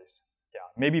possibilities. Yeah,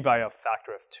 maybe by a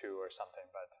factor of 2 or something,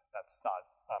 but that's not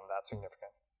that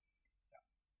significant.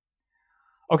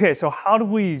 Yeah. Okay, so how do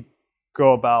we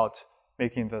go about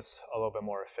making this a little bit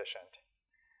more efficient?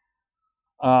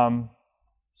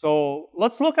 So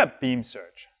let's look at beam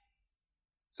search.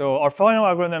 So our final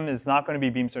algorithm is not going to be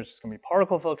beam search, it's going to be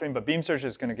particle filtering, but beam search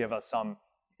is going to give us some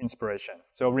inspiration.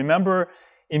 So remember,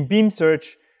 in beam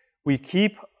search, we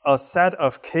keep a set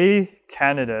of k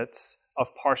candidates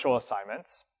of partial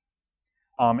assignments.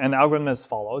 And the algorithm is as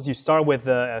follows. You start with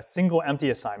a single empty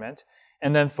assignment,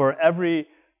 and then for every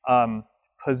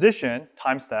position,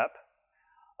 time step,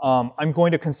 I'm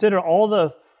going to consider all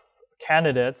the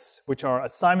candidates, which are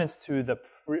assignments to the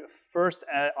first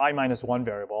I-1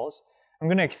 variables. I'm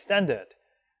going to extend it.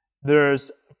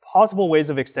 There's possible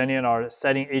ways of extending it are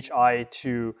setting hi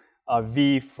to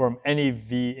v from any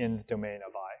v in the domain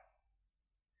of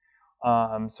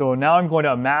I. So now I'm going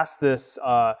to amass this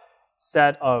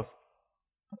set of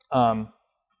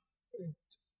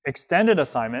extended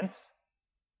assignments.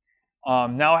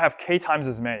 Now I have k times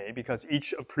as many because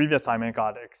each previous assignment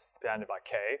got expanded by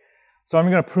k. So I'm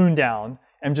going to prune down.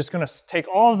 I'm just going to take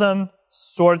all of them,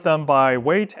 sort them by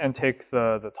weight, and take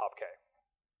the top k.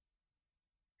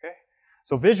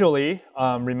 So visually,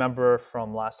 remember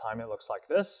from last time, it looks like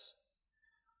this.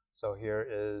 So here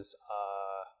is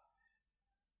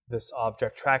this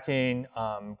object tracking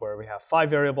where we have 5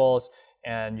 variables,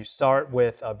 and you start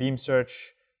with a beam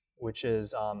search, which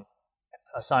is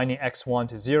assigning x1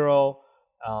 to 0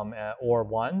 or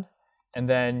 1, and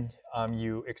then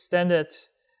you extend it.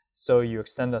 So you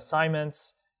extend the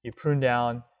assignments, you prune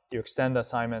down, you extend the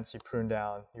assignments, you prune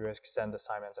down, you extend the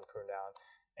assignments and prune down,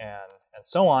 and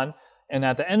so on. And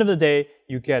at the end of the day,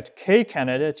 you get k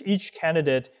candidates. Each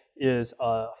candidate is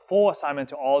a full assignment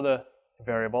to all the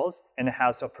variables, and it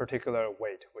has a particular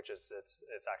weight, which is its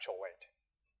actual weight.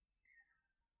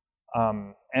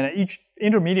 And at each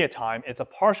intermediate time, it's a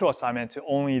partial assignment to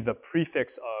only the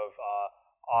prefix of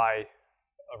I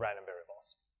random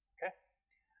variables. Okay?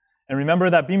 And remember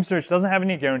that beam search doesn't have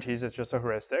any guarantees. It's just a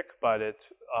heuristic, but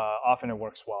often it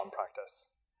works well in practice.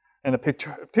 And the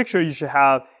picture you should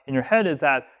have in your head is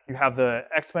that you have the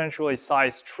exponentially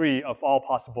sized tree of all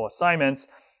possible assignments,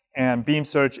 and beam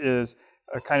search is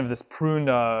kind of this pruned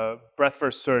breadth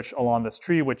first search along this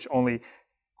tree, which only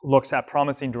looks at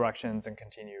promising directions and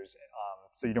continues,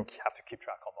 so you don't have to keep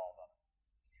track of all of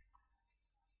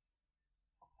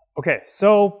them. Okay,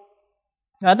 so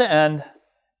at the end,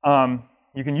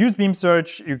 you can use beam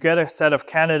search. You get a set of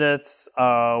candidates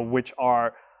which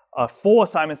are full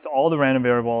assignments to all the random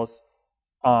variables,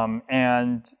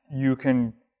 and you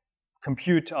can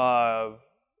compute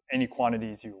any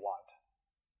quantities you want.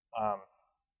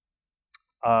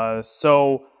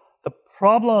 So the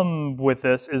problem with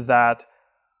this is that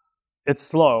it's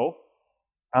slow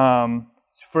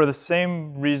for the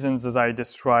same reasons as I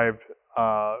described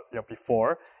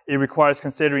before. It requires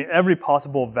considering every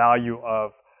possible value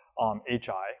of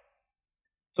hi.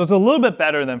 So it's a little bit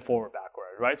better than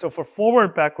forward-backward, right? So for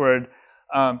forward-backward,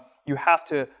 you have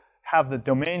to have the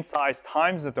domain size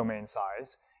times the domain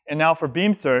size. And now for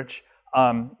beam search,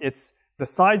 it's the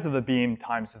size of the beam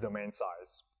times the domain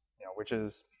size, which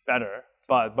is better.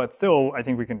 But still, I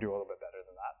think we can do a little bit better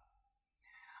than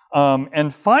that.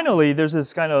 And finally, there's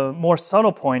this kind of more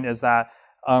subtle point is that,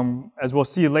 as we'll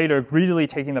see later, greedily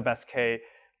taking the best k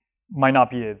might not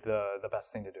be the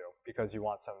best thing to do because you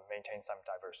want to maintain some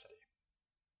diversity.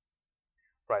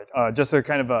 Right, just a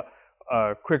kind of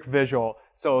a quick visual.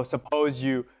 So suppose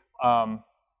your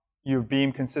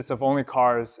beam consists of only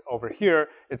cars over here.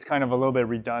 It's kind of a little bit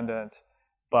redundant,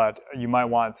 but you might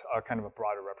want a kind of a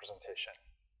broader representation.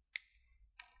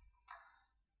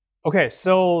 Okay,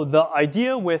 so the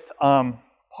idea with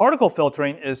particle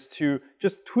filtering is to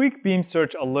just tweak beam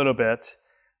search a little bit.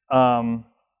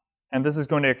 And this is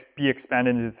going to be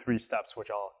expanded into 3 steps, which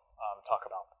I'll talk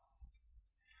about.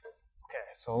 Okay,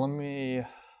 so let me...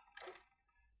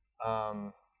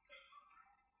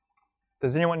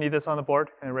 does anyone need this on the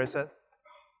board? Can I erase it?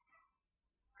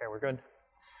 Okay, we're good.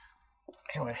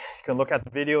 Anyway, you can look at the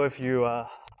video if you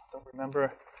don't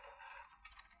remember.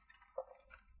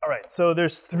 All right, so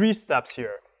there's 3 steps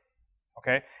here,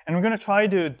 okay? And we're going to try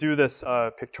to do this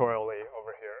pictorially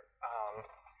over here.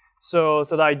 So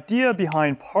the idea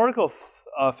behind particle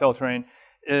filtering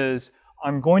is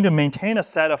I'm going to maintain a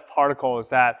set of particles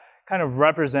that kind of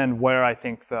represent where I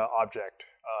think the object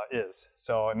is.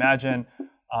 So imagine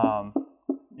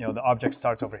the object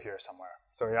starts over here somewhere.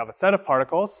 So you have a set of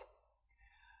particles,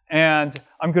 and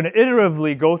I'm going to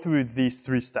iteratively go through these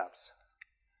 3 steps.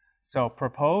 So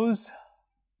propose,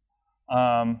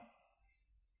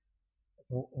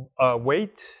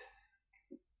 weight,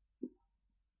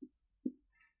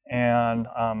 and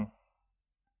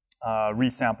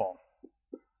resample.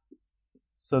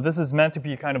 So this is meant to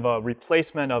be kind of a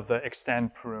replacement of the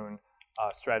extend prune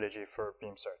strategy for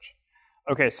beam search.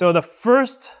 Okay, so the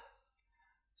first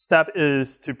step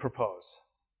is to propose.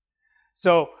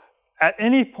 So at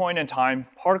any point in time,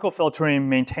 particle filtering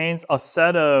maintains a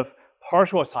set of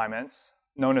partial assignments,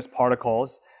 known as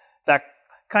particles, that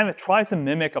kind of tries to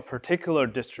mimic a particular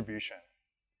distribution.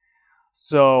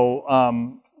 So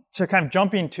to kind of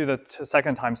jumping to the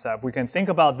second time step, we can think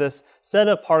about this set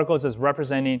of particles as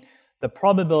representing the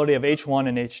probability of H1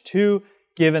 and H2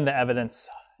 given the evidence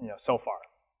so far.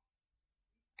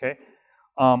 Okay.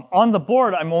 On the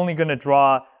board, I'm only going to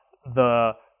draw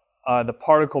the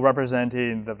particle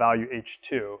representing the value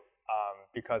H2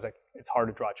 because it's hard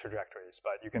to draw trajectories,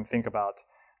 but you can think about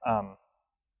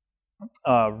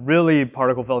really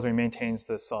particle filtering maintains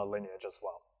this lineage as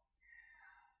well.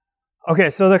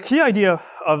 Okay, so the key idea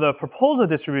of the proposal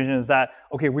distribution is that,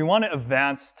 okay, we want to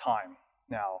advance time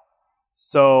now.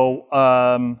 So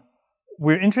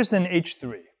we're interested in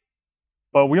H3,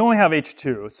 but we only have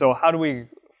H2, so how do we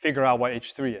figure out what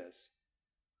H3 is?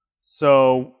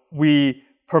 So we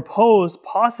propose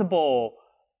possible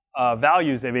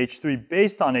values of H3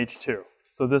 based on H2.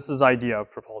 So this is the idea of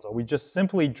proposal. We just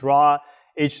simply draw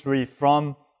H3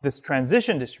 from this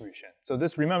transition distribution. So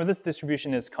this, remember, this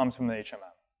distribution comes from the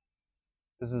HMM.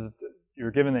 This is,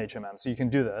 you're given the HMM, so you can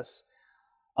do this.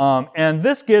 And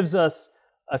this gives us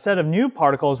a set of new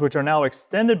particles which are now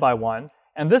extended by 1.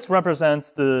 And this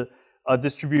represents the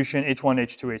distribution H1,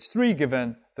 H2, H3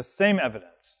 given the same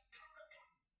evidence.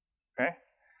 Okay?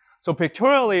 So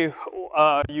pictorially,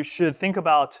 you should think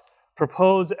about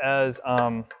propose as,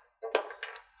 so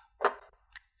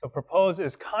propose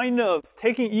is kind of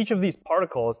taking each of these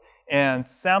particles and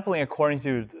sampling according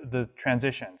to the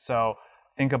transition. So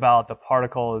think about the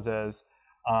particles as,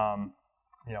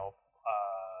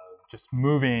 just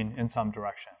moving in some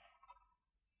direction.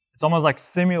 It's almost like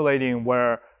simulating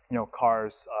where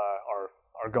cars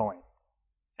are going,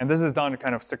 and this is done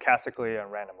kind of stochastically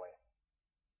and randomly.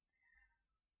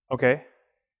 Okay.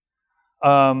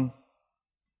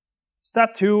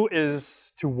 Step 2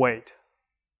 is to weight.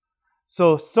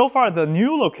 So far, the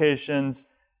new locations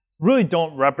really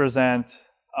don't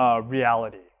represent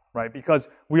reality, right? Because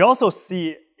we also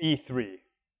see E3.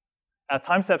 At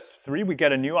time step 3, we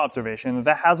get a new observation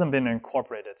that hasn't been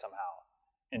incorporated somehow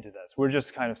into this. We're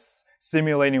just kind of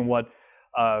simulating what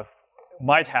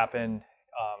might happen.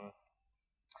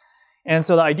 And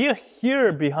so the idea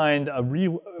here behind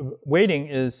weighting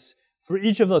is for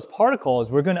each of those particles,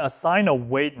 we're going to assign a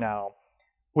weight now,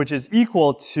 which is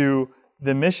equal to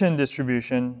the emission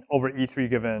distribution over E3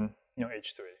 given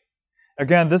H3.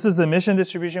 Again, this is the emission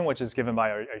distribution, which is given by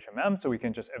our HMM, so we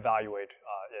can just evaluate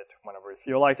it whenever we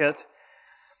feel like it.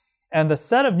 And the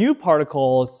set of new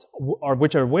particles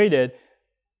which are weighted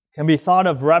can be thought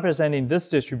of representing this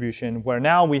distribution, where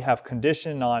now we have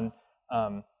condition on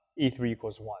E3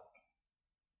 equals 1.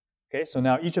 Okay, so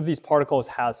now each of these particles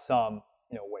has some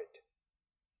weight.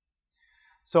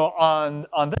 So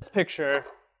on this picture,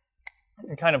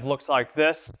 it kind of looks like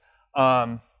this.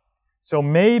 So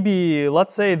maybe,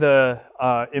 let's say the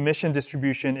emission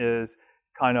distribution is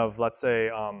kind of, let's say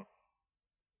a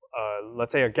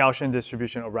Gaussian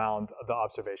distribution around the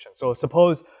observation. So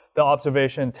suppose the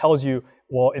observation tells you,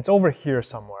 well, it's over here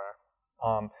somewhere,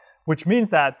 which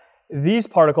means that these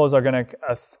particles are going to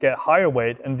get higher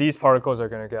weight, and these particles are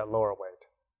going to get lower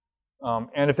weight.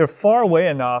 And if they're far away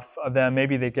enough, then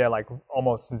maybe they get like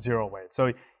almost 0 weight.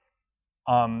 So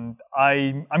I'm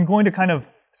going to kind of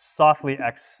softly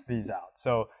X these out.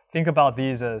 So think about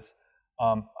these as,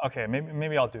 okay,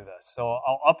 maybe I'll do this. So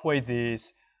I'll upweight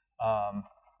these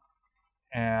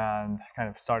and kind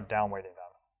of start downweighting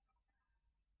them.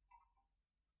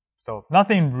 So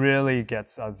nothing really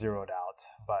gets zeroed out,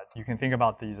 but you can think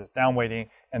about these as downweighting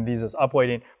and these as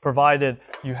upweighting, provided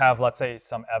you have, let's say,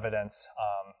 some evidence,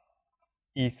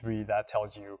 E3, that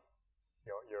tells you,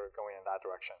 you're going in that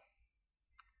direction.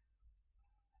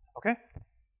 Okay?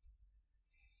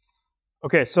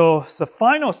 Okay, so the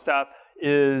final step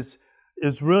is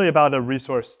really about a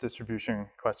resource distribution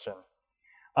question.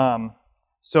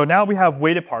 So now we have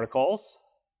weighted particles.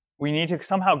 We need to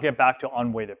somehow get back to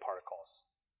unweighted particles.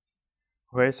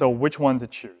 Okay, so which one to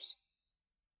choose?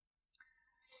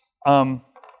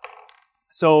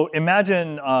 So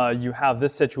imagine you have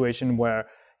this situation where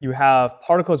you have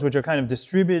particles which are kind of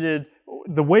distributed.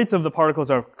 The weights of the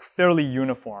particles are fairly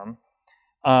uniform.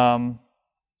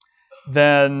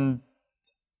 Then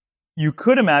you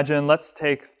could imagine, let's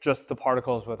take just the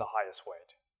particles with the highest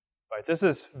weight. Right? This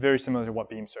is very similar to what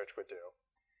beam search would do.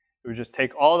 We would just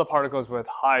take all the particles with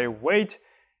high weight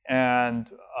and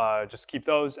just keep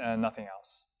those and nothing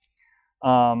else.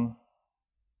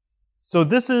 So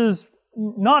this is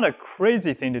not a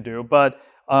crazy thing to do, but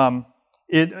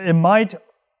it might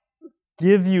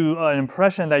give you an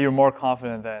impression that you're more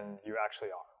confident than you actually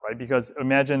are, right? Because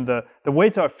imagine the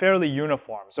weights are fairly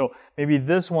uniform. So maybe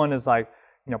this one is like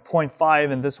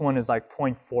 0.5 and this one is like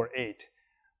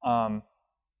 0.48.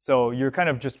 So you're kind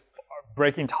of just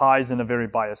breaking ties in a very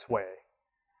biased way.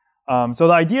 So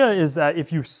the idea is that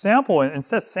if you sample, and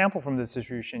instead sample from this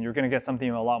distribution, you're going to get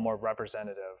something a lot more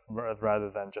representative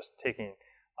rather than just taking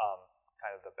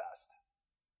kind of the best.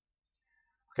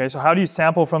 Okay, so how do you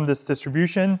sample from this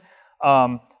distribution?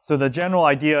 So the general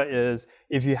idea is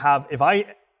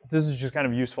this is just kind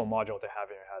of a useful module to have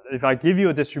in your head. If I give you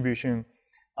a distribution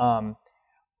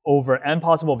over n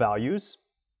possible values,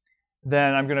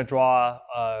 then I'm going to draw,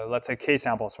 let's say, k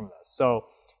samples from this. So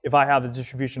if I have the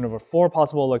distribution over 4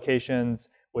 possible locations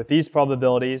with these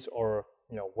probabilities or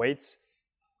weights,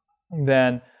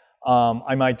 then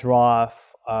I might draw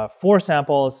 4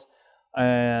 samples,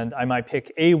 and I might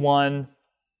pick A1,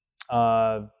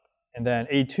 and then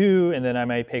A2, and then I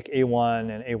might pick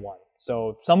A1 and A1.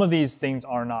 So some of these things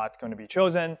are not going to be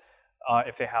chosen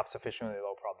if they have sufficiently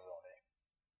low probability.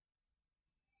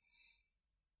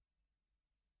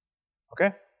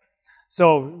 Okay?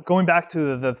 So going back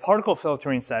to the particle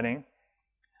filtering setting,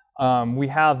 we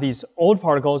have these old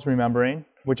particles, remembering,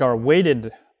 which are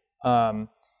weighted.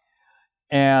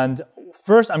 And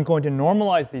first, I'm going to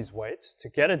normalize these weights to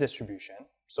get a distribution.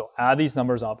 So add these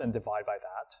numbers up and divide by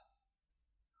that.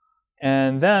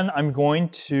 And then I'm going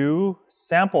to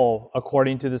sample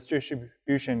according to this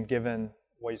distribution given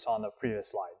what you saw on the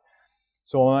previous slide.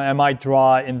 So I might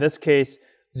draw, in this case,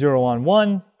 0, 1,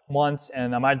 1 once,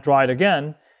 and I might draw it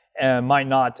again, and might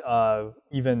not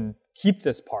even keep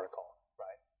this particle,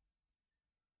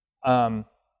 right?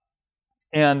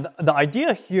 And the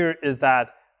idea here is that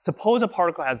suppose a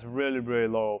particle has really, really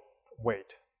low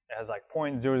weight. It has like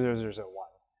 0.00001.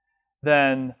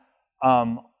 Then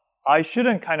I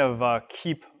shouldn't kind of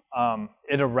keep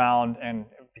it around, and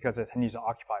because it needs to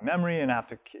occupy memory and I have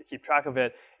to keep track of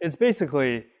it. It's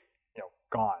basically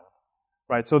gone,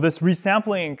 right? So this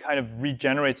resampling kind of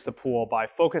regenerates the pool by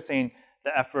focusing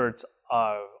the efforts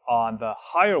on the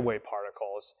higher weight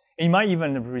particles. And you might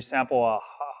even resample a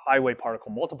high weight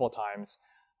particle multiple times,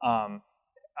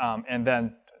 and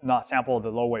then not sample the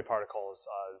low weight particles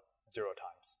 0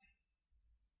 times.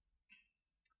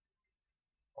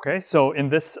 Okay, so in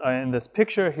this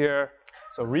picture here,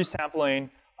 so resampling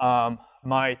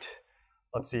might,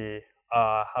 let's see,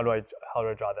 how do I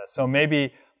draw this? So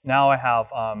maybe now I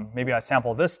have maybe I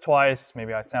sample this twice,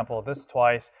 maybe I sample this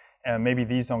twice, and maybe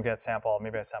these don't get sampled.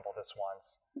 Maybe I sample this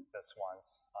once, this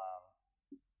once.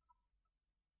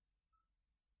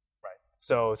 Right.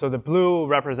 So the blue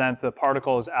represent the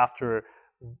particles after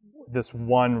this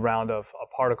one round of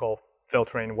particle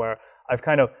filtering, where I've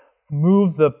kind of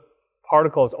moved the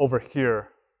particles over here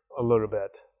a little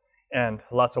bit and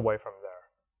less away from there.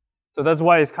 So that's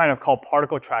why it's kind of called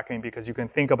particle tracking, because you can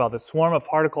think about the swarm of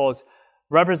particles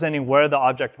representing where the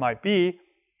object might be,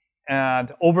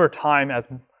 and over time,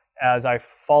 as I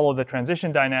follow the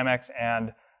transition dynamics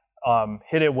and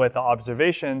hit it with the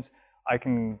observations, I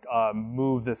can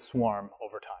move this swarm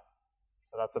over time.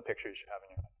 So that's a picture you should have in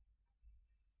your head.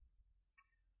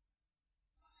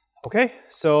 Okay,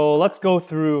 so let's go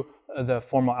through the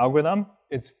formal algorithm.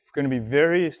 It's going to be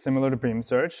very similar to beam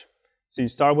search. So you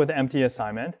start with an empty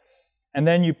assignment, and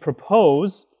then you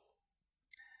propose,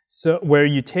 so where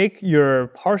you take your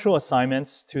partial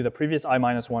assignments to the previous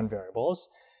I-1 variables,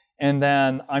 and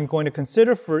then I'm going to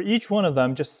consider for each one of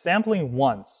them just sampling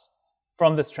once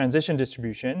from this transition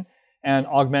distribution and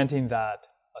augmenting that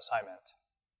assignment.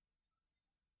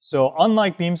 So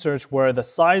unlike beam search, where the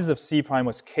size of C prime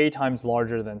was k times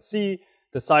larger than C,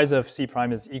 the size of C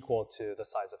prime is equal to the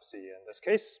size of C in this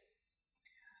case.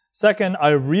 Second,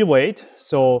 I reweight.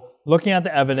 So looking at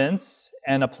the evidence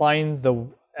and applying the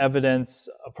evidence,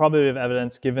 probability of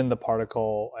evidence given the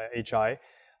particle HI,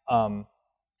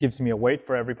 gives me a weight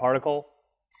for every particle.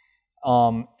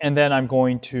 And then I'm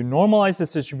going to normalize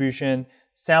this distribution,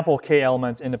 sample k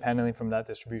elements independently from that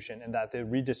distribution, and that it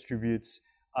redistributes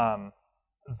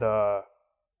the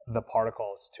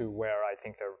particles to where I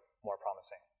think they're more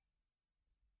promising.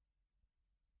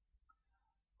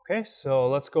 Okay, so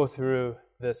let's go through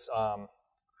this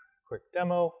quick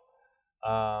demo.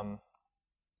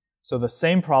 So the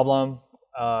same problem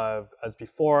as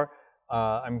before.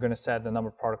 I'm going to set the number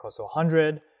of particles to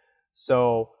 100.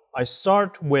 So I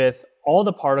start with all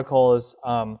the particles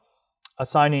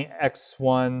assigning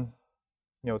x1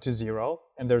 to 0,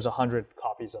 and there's 100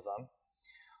 copies of them.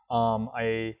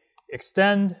 I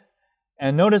extend,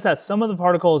 and notice that some of the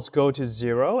particles go to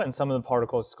 0 and some of the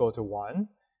particles go to 1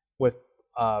 with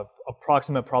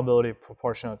approximate probability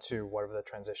proportional to whatever the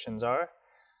transitions are.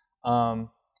 And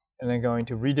then going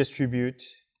to redistribute,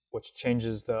 which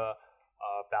changes the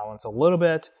balance a little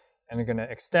bit, and I'm going to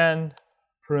extend,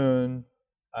 prune,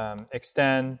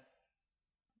 extend.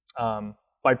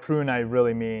 By prune, I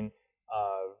really mean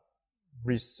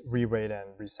re-rate and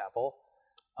resample.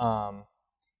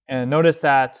 And notice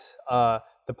that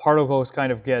the particles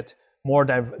kind of get more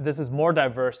this is more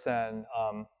diverse than,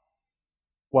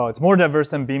 well, it's more diverse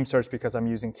than beam search because I'm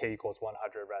using k equals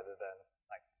 100 rather than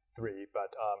like 3.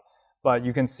 But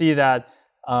you can see that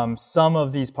some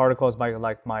of these particles,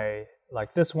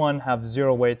 like this one, have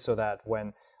 0 weight, so that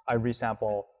when I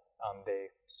resample, they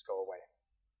just go away.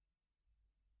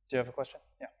 Do you have a question?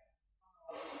 Yeah.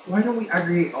 Why don't we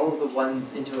aggregate all of the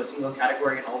ones into a single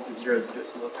category and all of the zeros into a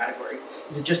single category?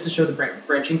 Is it just to show the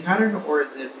branching pattern, or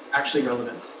is it actually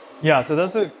relevant? Yeah, so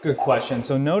that's a good question.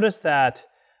 So notice that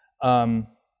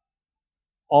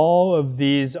all of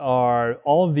these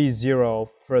 0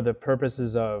 for the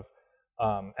purposes of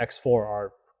x4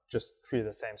 are just treat it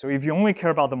the same. So if you only care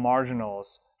about the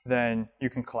marginals, then you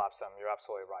can collapse them. You're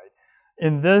absolutely right.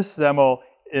 In this demo,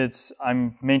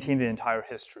 I'm maintaining the entire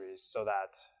history so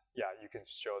that, yeah, you can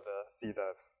see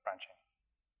the branching.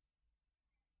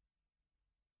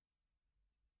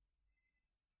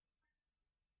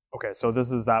 Okay, so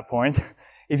this is that point.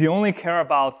 If you only care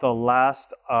about the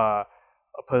last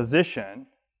position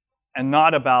and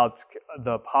not about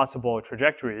the possible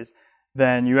trajectories,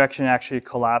 then you can actually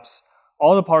collapse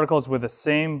all the particles with the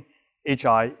same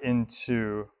HI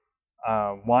into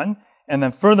 1. And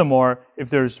then furthermore, if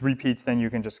there's repeats, then you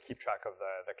can just keep track of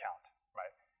the count,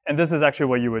 right? And this is actually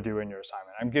what you would do in your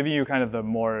assignment. I'm giving you kind of the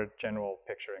more general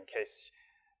picture in case,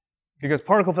 because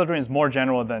particle filtering is more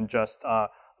general than just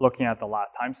looking at the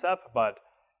last time step, but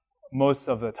most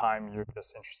of the time you're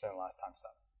just interested in the last time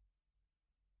step.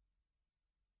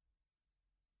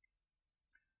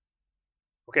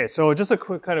 Okay, so just a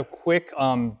quick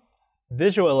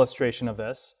visual illustration of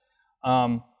this.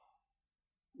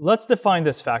 Let's define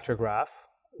this factor graph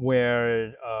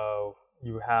where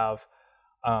you have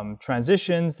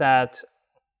transitions that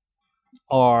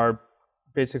are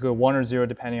basically 1 or 0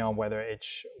 depending on whether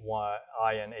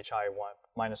hi and hi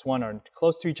minus 1 are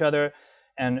close to each other,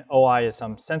 and oi is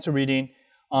some sensor reading.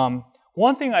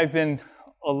 One thing I've been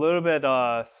a little bit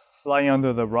sliding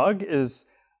under the rug is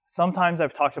sometimes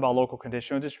I've talked about local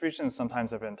conditional distributions,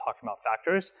 sometimes I've been talking about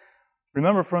factors.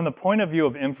 Remember, from the point of view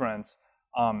of inference,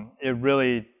 it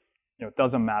really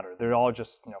doesn't matter. They're all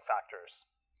just factors,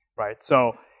 right?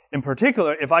 So in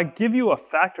particular, if I give you a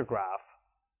factor graph,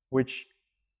 which,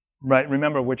 right,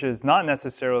 remember, which is not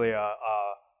necessarily a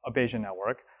Bayesian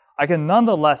network, I can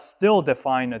nonetheless still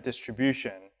define a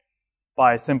distribution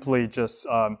by simply just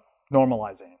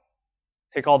normalizing.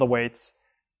 Take all the weights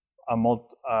and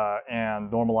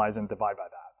normalize and divide by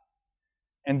that.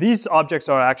 And these objects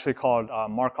are actually called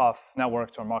Markov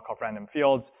networks or Markov random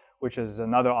fields, which is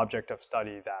another object of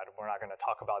study that we're not going to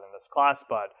talk about in this class,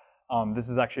 but this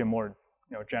is actually a more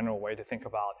general way to think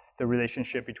about the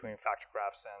relationship between factor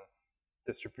graphs and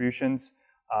distributions.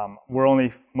 We're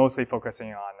only mostly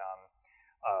focusing on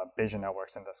Bayesian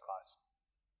networks in this class.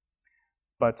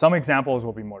 But some examples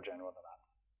will be more general than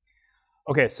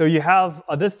that. Okay, so you have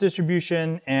this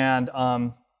distribution, and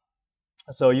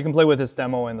so you can play with this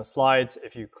demo in the slides.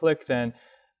 If you click, then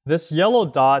this yellow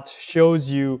dot shows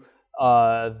you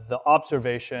the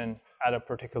observation at a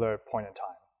particular point in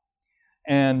time.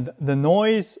 And the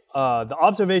noise, the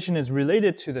observation is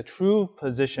related to the true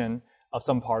position of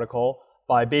some particle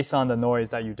based on the noise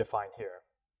that you define here.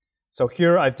 So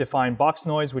here I've defined box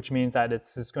noise, which means that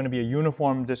it's going to be a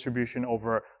uniform distribution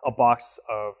over a box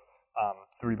of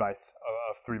 3 by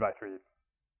 3,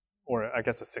 or I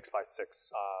guess a 6 by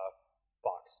 6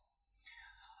 box.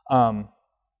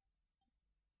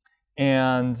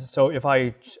 And so if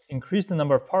I increase the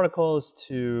number of particles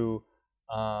to,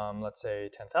 let's say,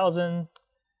 10,000,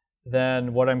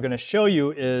 then what I'm going to show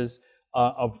you is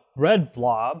a red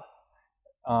blob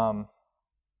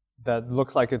that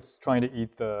looks like it's trying to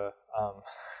eat the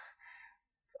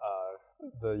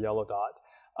yellow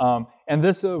dot. And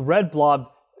this red blob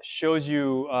shows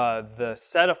you the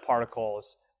set of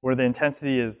particles where the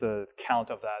intensity is the count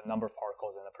of that number of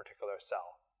particles in a particular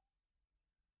cell.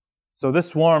 So this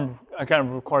swarm kind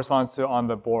of corresponds to, on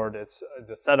the board, it's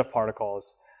the set of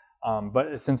particles.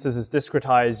 But since this is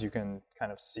discretized, you can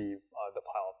kind of see the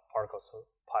particles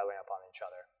piling up on each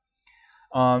other.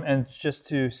 And just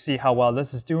to see how well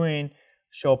this is doing,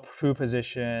 show true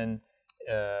position.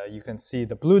 You can see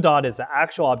the blue dot is the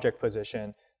actual object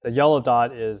position. The yellow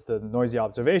dot is the noisy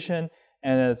observation,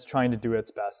 and it's trying to do its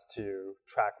best to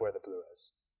track where the blue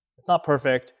is. It's not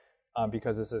perfect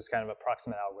because this is kind of an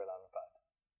approximate algorithm, but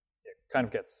it kind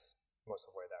of gets most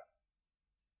of the way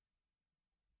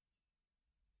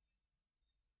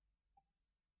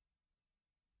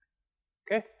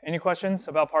there. Okay, any questions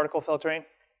about particle filtering?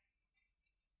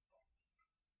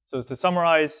 So to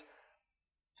summarize,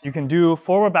 you can do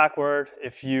forward-backward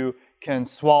if you can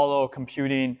swallow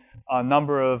computing a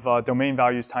number of domain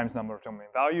values times number of domain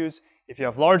values. If you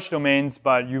have large domains,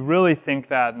 but you really think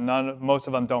that most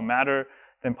of them don't matter,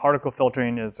 then particle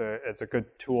filtering is a good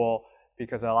tool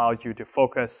because it allows you to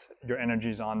focus your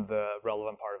energies on the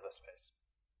relevant part of the space.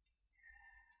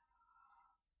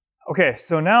 Okay,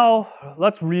 so now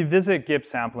let's revisit Gibbs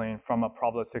sampling from a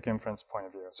probabilistic inference point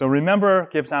of view. So remember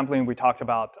Gibbs sampling we talked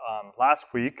about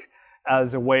last week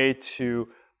as a way to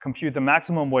compute the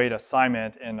maximum weight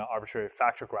assignment in an arbitrary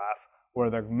factor graph, where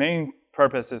the main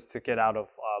purpose is to get out of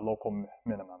local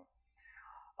minimum.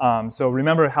 So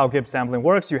remember how Gibbs sampling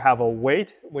works. You have a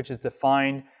weight which is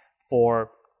defined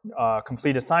for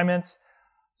complete assignments.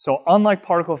 So unlike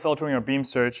particle filtering or beam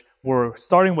search, we're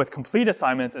starting with complete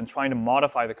assignments and trying to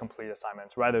modify the complete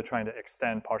assignments rather than trying to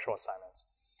extend partial assignments.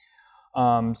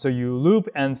 So you loop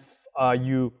and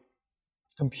you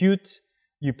compute,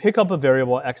 you pick up a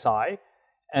variable xi,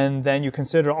 and then you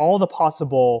consider all the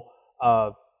possible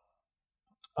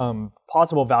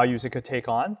values it could take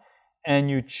on, and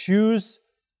you choose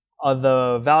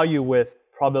the value with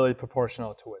probability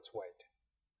proportional to its weight.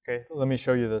 Okay, let me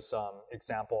show you this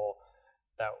example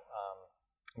that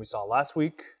we saw last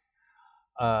week.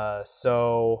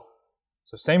 So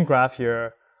same graph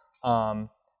here.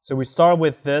 So we start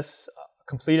with this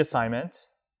complete assignment,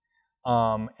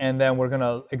 and then we're going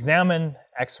to examine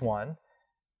x1.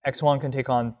 x1 can take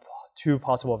on 2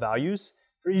 possible values.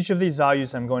 For each of these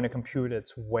values, I'm going to compute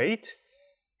its weight.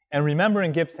 And remember,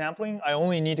 in Gibbs sampling, I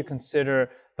only need to consider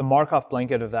the Markov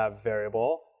blanket of that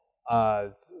variable.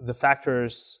 The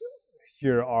factors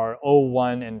here are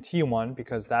O1 and T1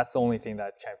 because that's the only thing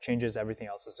that kind of changes. Everything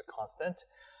else is a constant.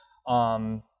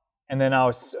 And then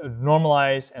I'll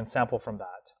normalize and sample from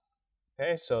that.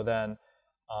 Okay, so then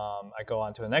I go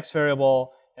on to the next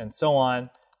variable and so on.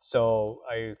 So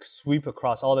I sweep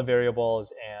across all the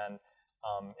variables and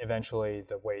eventually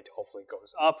the weight hopefully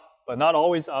goes up, but not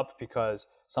always up because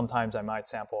sometimes I might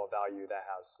sample a value that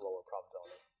has lower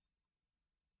probability.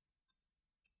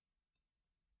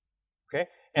 Okay,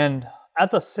 and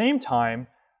at the same time,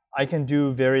 I can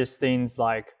do various things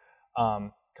like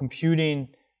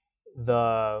computing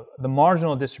the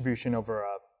marginal distribution over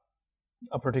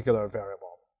a particular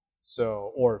variable,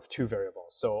 so or 2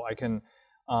 variables. So I can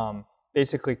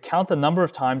basically count the number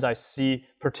of times I see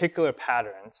particular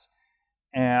patterns,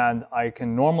 and I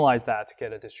can normalize that to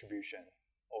get a distribution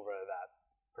over that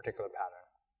particular pattern.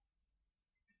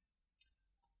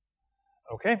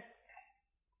 Okay.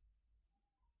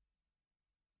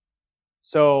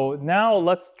 So now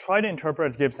let's try to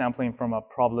interpret Gibbs sampling from a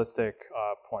probabilistic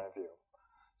point of view.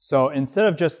 So instead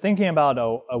of just thinking about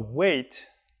a weight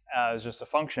as just a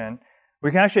function,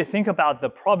 we can actually think about the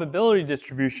probability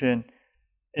distribution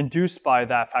induced by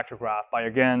that factor graph by,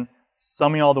 again,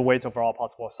 summing all the weights over all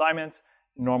possible assignments,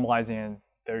 normalizing, and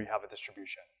there you have a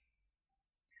distribution.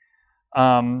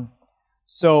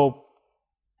 So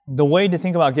the way to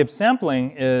think about Gibbs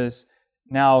sampling is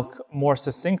now more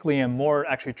succinctly and more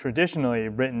actually traditionally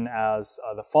written as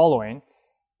the following,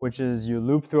 which is you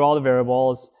loop through all the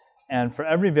variables, and for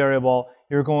every variable,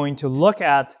 you're going to look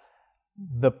at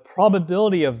the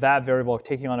probability of that variable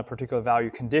taking on a particular value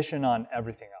conditioned on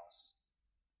everything else.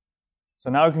 So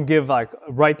now we can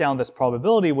write down this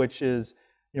probability, which is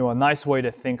a nice way to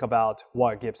think about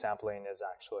what Gibbs sampling is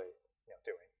actually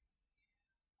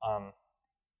doing.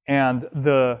 And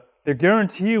the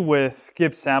guarantee with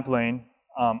Gibbs sampling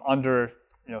under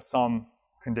some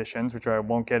conditions, which I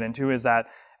won't get into, is that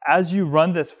as you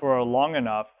run this for long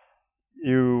enough,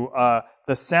 the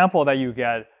sample that you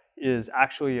get is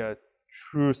actually a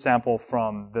true sample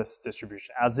from this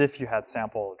distribution, as if you had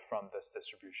sampled from this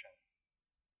distribution.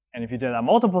 And if you did that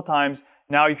multiple times,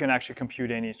 now you can actually compute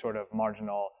any sort of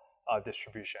marginal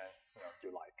distribution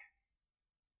you like.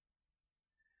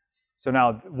 So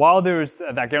now, while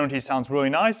that guarantee sounds really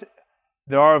nice,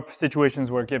 there are situations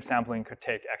where Gibbs sampling could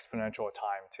take exponential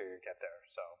time to get there,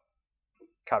 so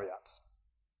caveats.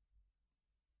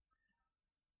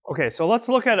 Okay, so let's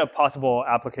look at a possible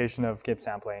application of Gibbs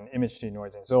sampling, image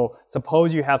denoising. So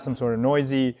suppose you have some sort of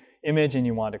noisy image and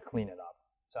you want to clean it up.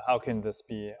 So how can this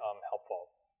be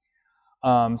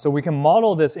helpful? So we can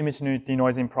model this image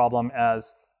denoising problem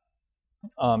as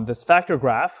this factor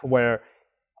graph where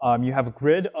you have a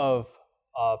grid of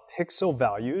pixel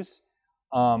values,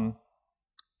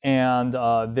 and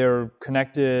they're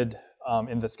connected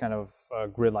in this kind of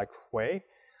grid-like way.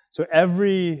 So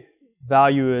every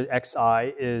value at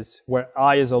xi is where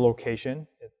I is a location,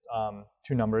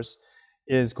 2 numbers,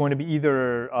 is going to be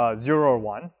either 0 or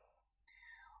 1.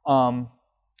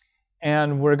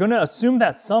 And we're going to assume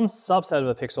that some subset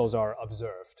of the pixels are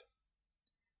observed.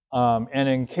 And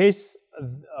in case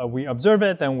we observe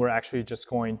it, then we're actually just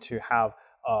going to have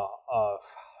a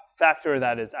factor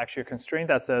that is actually a constraint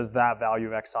that says that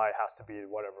value of xi has to be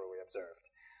whatever we observed.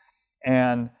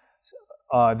 And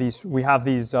we have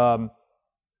these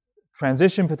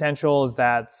transition potentials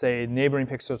that say neighboring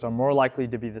pixels are more likely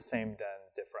to be the same than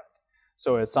different.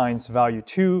 So it assigns value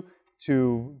 2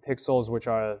 to pixels which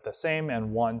are the same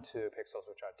and 1 to pixels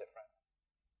which are different.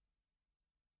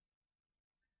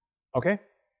 Okay?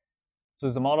 So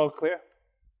is the model clear?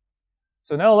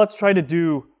 So now let's try to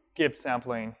do Gibbs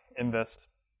sampling in this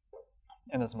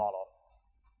model,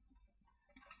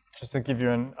 just to give you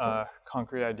a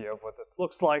concrete idea of what this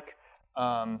looks like.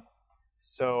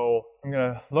 So I'm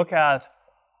going to look at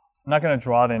I'm not going to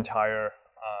draw the entire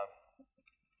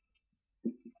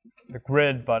the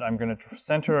grid, but I'm going to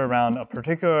center around a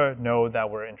particular node that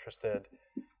we're interested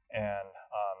in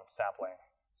sampling.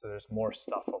 So there's more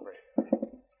stuff over here.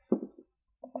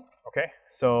 Okay,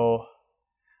 so,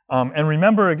 and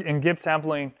remember in Gibbs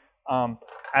sampling,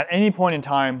 at any point in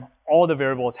time, all the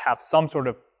variables have some sort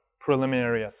of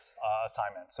preliminary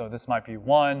assignment. So this might be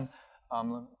 1,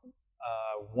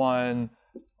 1,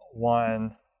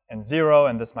 1, and 0,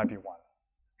 and this might be 1.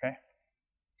 Okay.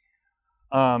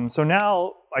 So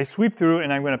now I sweep through,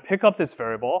 and I'm going to pick up this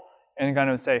variable and kind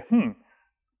of say,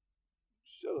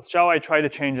 shall I try to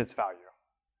change its value?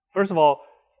 First of all,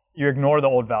 you ignore the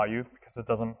old value because it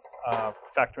doesn't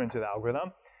factor into the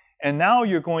algorithm. And now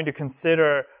you're going to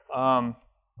consider,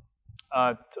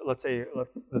 let's say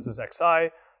this is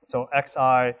xi. So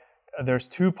xi, there's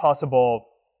two possible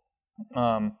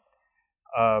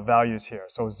values here.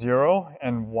 So 0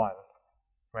 and 1,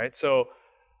 right? So,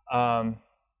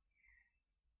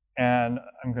 and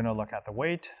I'm going to look at the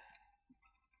weight.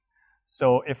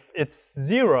 So if it's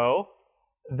 0,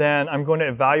 then I'm going to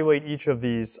evaluate each of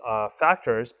these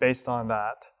factors based on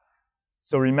that.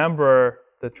 So remember,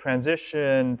 the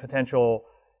transition potential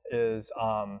is,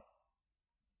 well,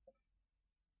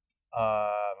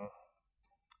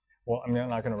 I'm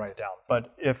not going to write it down.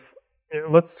 But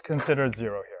let's consider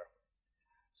 0 here.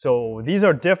 So these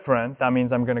are different. That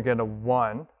means I'm going to get a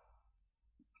 1.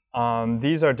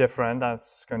 These are different.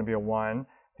 That's going to be a 1.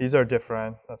 These are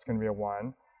different. That's going to be a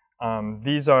 1.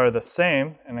 These are the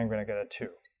same, and I'm going to get a 2.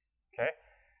 Okay.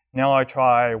 Now I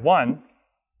try 1.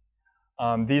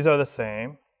 These are the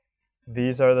same.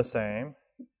 These are the same.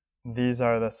 These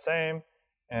are the same.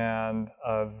 And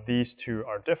these two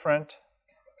are different.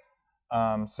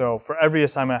 So for every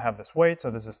assignment, I have this weight.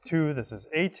 So this is 2. This is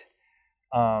 8.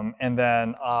 And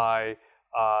then I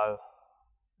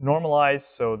normalize.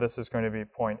 So this is going to be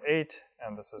 0.8.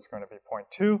 And this is going to be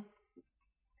 0.2.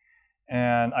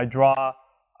 And I draw,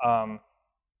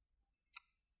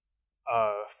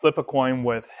 flip a coin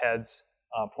with heads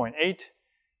 0.8.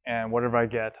 And whatever I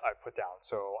get, I put down.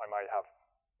 So I might have,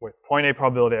 with 0.8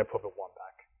 probability, I put the 1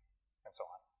 back, and so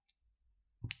on.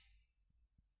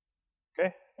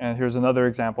 Okay, and here's another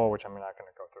example, which I'm not going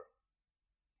to go through.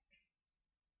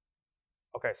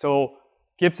 Okay, so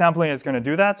Gibbs sampling is going to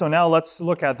do that. So now let's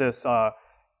look at this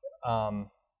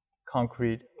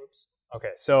concrete. Oops.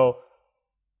 Okay, so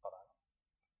hold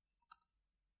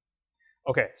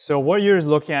on. Okay, so what you're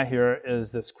looking at here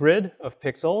is this grid of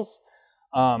pixels.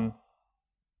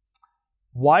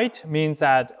 White means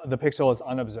that the pixel is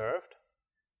unobserved.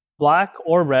 Black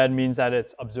or red means that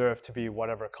it's observed to be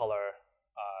whatever color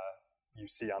you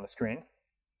see on the screen.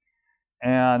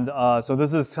 And so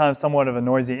this is kind of somewhat of a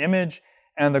noisy image.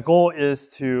 And the goal is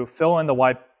to fill in the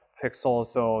white pixels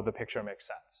so the picture makes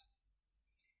sense.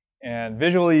 And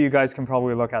visually, you guys can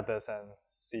probably look at this and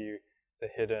see the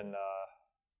hidden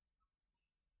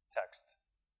text.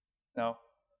 No?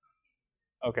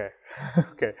 Okay,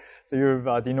 okay. So your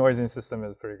denoising system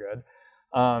is pretty good.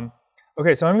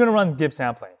 Okay, so I'm going to run Gibbs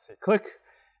sampling. So click,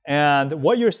 and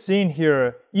what you're seeing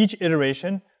here, each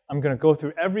iteration, I'm going to go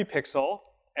through every pixel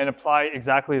and apply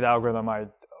exactly the algorithm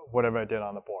whatever I did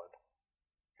on the board.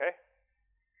 Okay.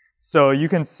 So you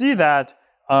can see that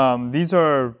these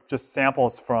are just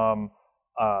samples from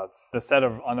the set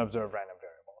of unobserved random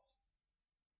variables.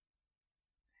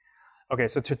 Okay,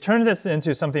 so to turn this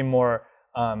into something more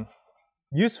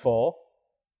useful,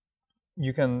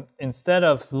 you can, instead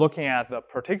of looking at the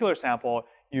particular sample,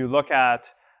 you look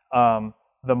at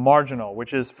the marginal,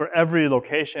 which is for every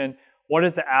location, what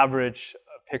is the average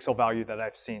pixel value that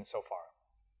I've seen so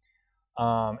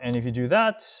far? And if you do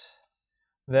that,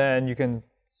 then you can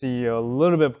see a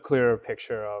little bit clearer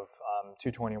picture of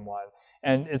 221.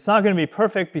 And it's not going to be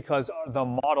perfect because the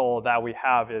model that we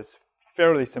have is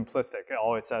fairly simplistic.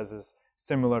 All it says is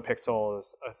similar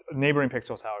pixels, neighboring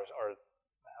pixels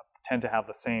tend to have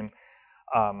the same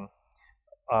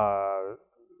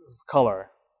color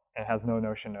and has no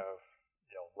notion of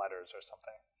letters or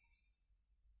something.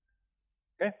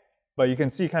 Okay, but you can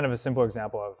see kind of a simple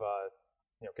example of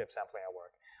Gibbs sampling at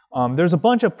work. There's a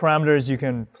bunch of parameters you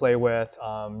can play with.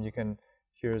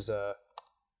 Here's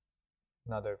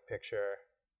another picture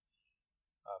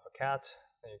of a cat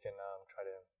that you can try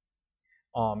to.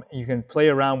 You can play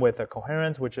around with the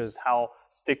coherence, which is how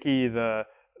sticky the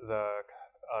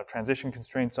transition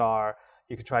constraints are.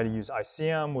 You could try to use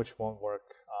ICM, which won't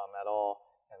work at all,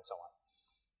 and so on.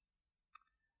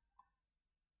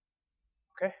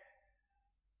 Okay.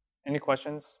 Any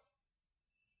questions?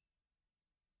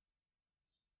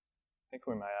 I think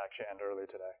we might actually end early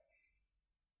today.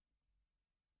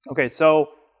 Okay,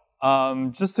 so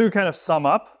just to kind of sum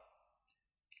up,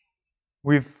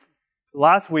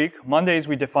 last week, Mondays,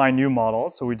 we defined new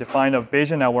models. So we defined a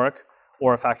Bayesian network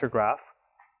or a factor graph.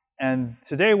 And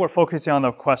today, we're focusing on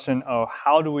the question of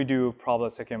how do we do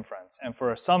probabilistic inference. And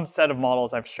for some set of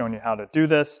models, I've shown you how to do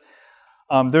this.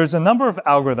 There's a number of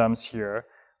algorithms here.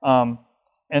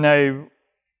 And a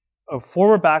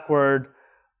forward, backward,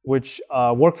 which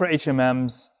work for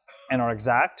HMMs and are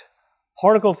exact.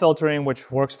 Particle filtering,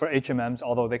 which works for HMMs,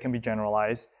 although they can be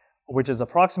generalized, which is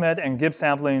approximate, and Gibbs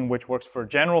sampling, which works for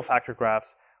general factor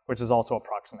graphs, which is also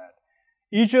approximate.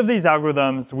 Each of these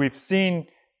algorithms, we've seen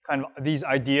kind of these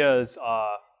ideas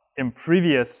in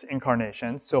previous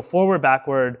incarnations. So forward,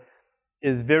 backward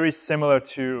is very similar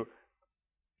to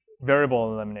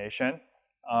variable elimination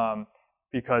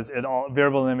because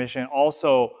variable elimination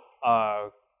also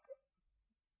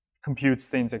computes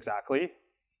things exactly.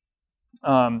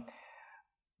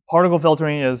 Particle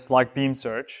filtering is like beam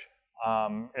search.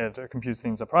 It computes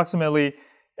things approximately.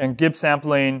 And Gibbs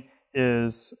sampling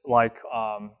is like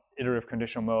iterative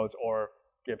conditional modes or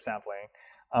Gibbs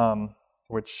sampling,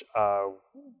 which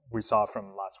we saw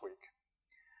from last week.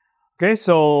 Okay,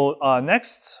 so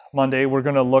next Monday, we're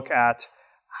going to look at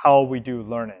how we do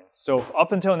learning. So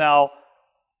up until now,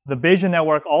 the Bayesian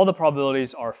network, all the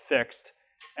probabilities are fixed.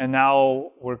 And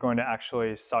now we're going to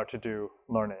actually start to do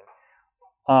learning.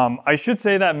 I should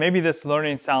say that maybe this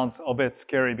learning sounds a bit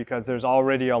scary because there's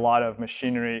already a lot of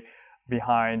machinery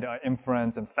behind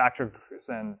inference and factors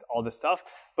and all this stuff.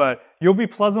 But you'll be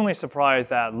pleasantly surprised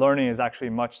that learning is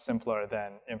actually much simpler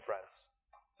than inference.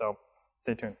 So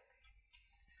stay tuned.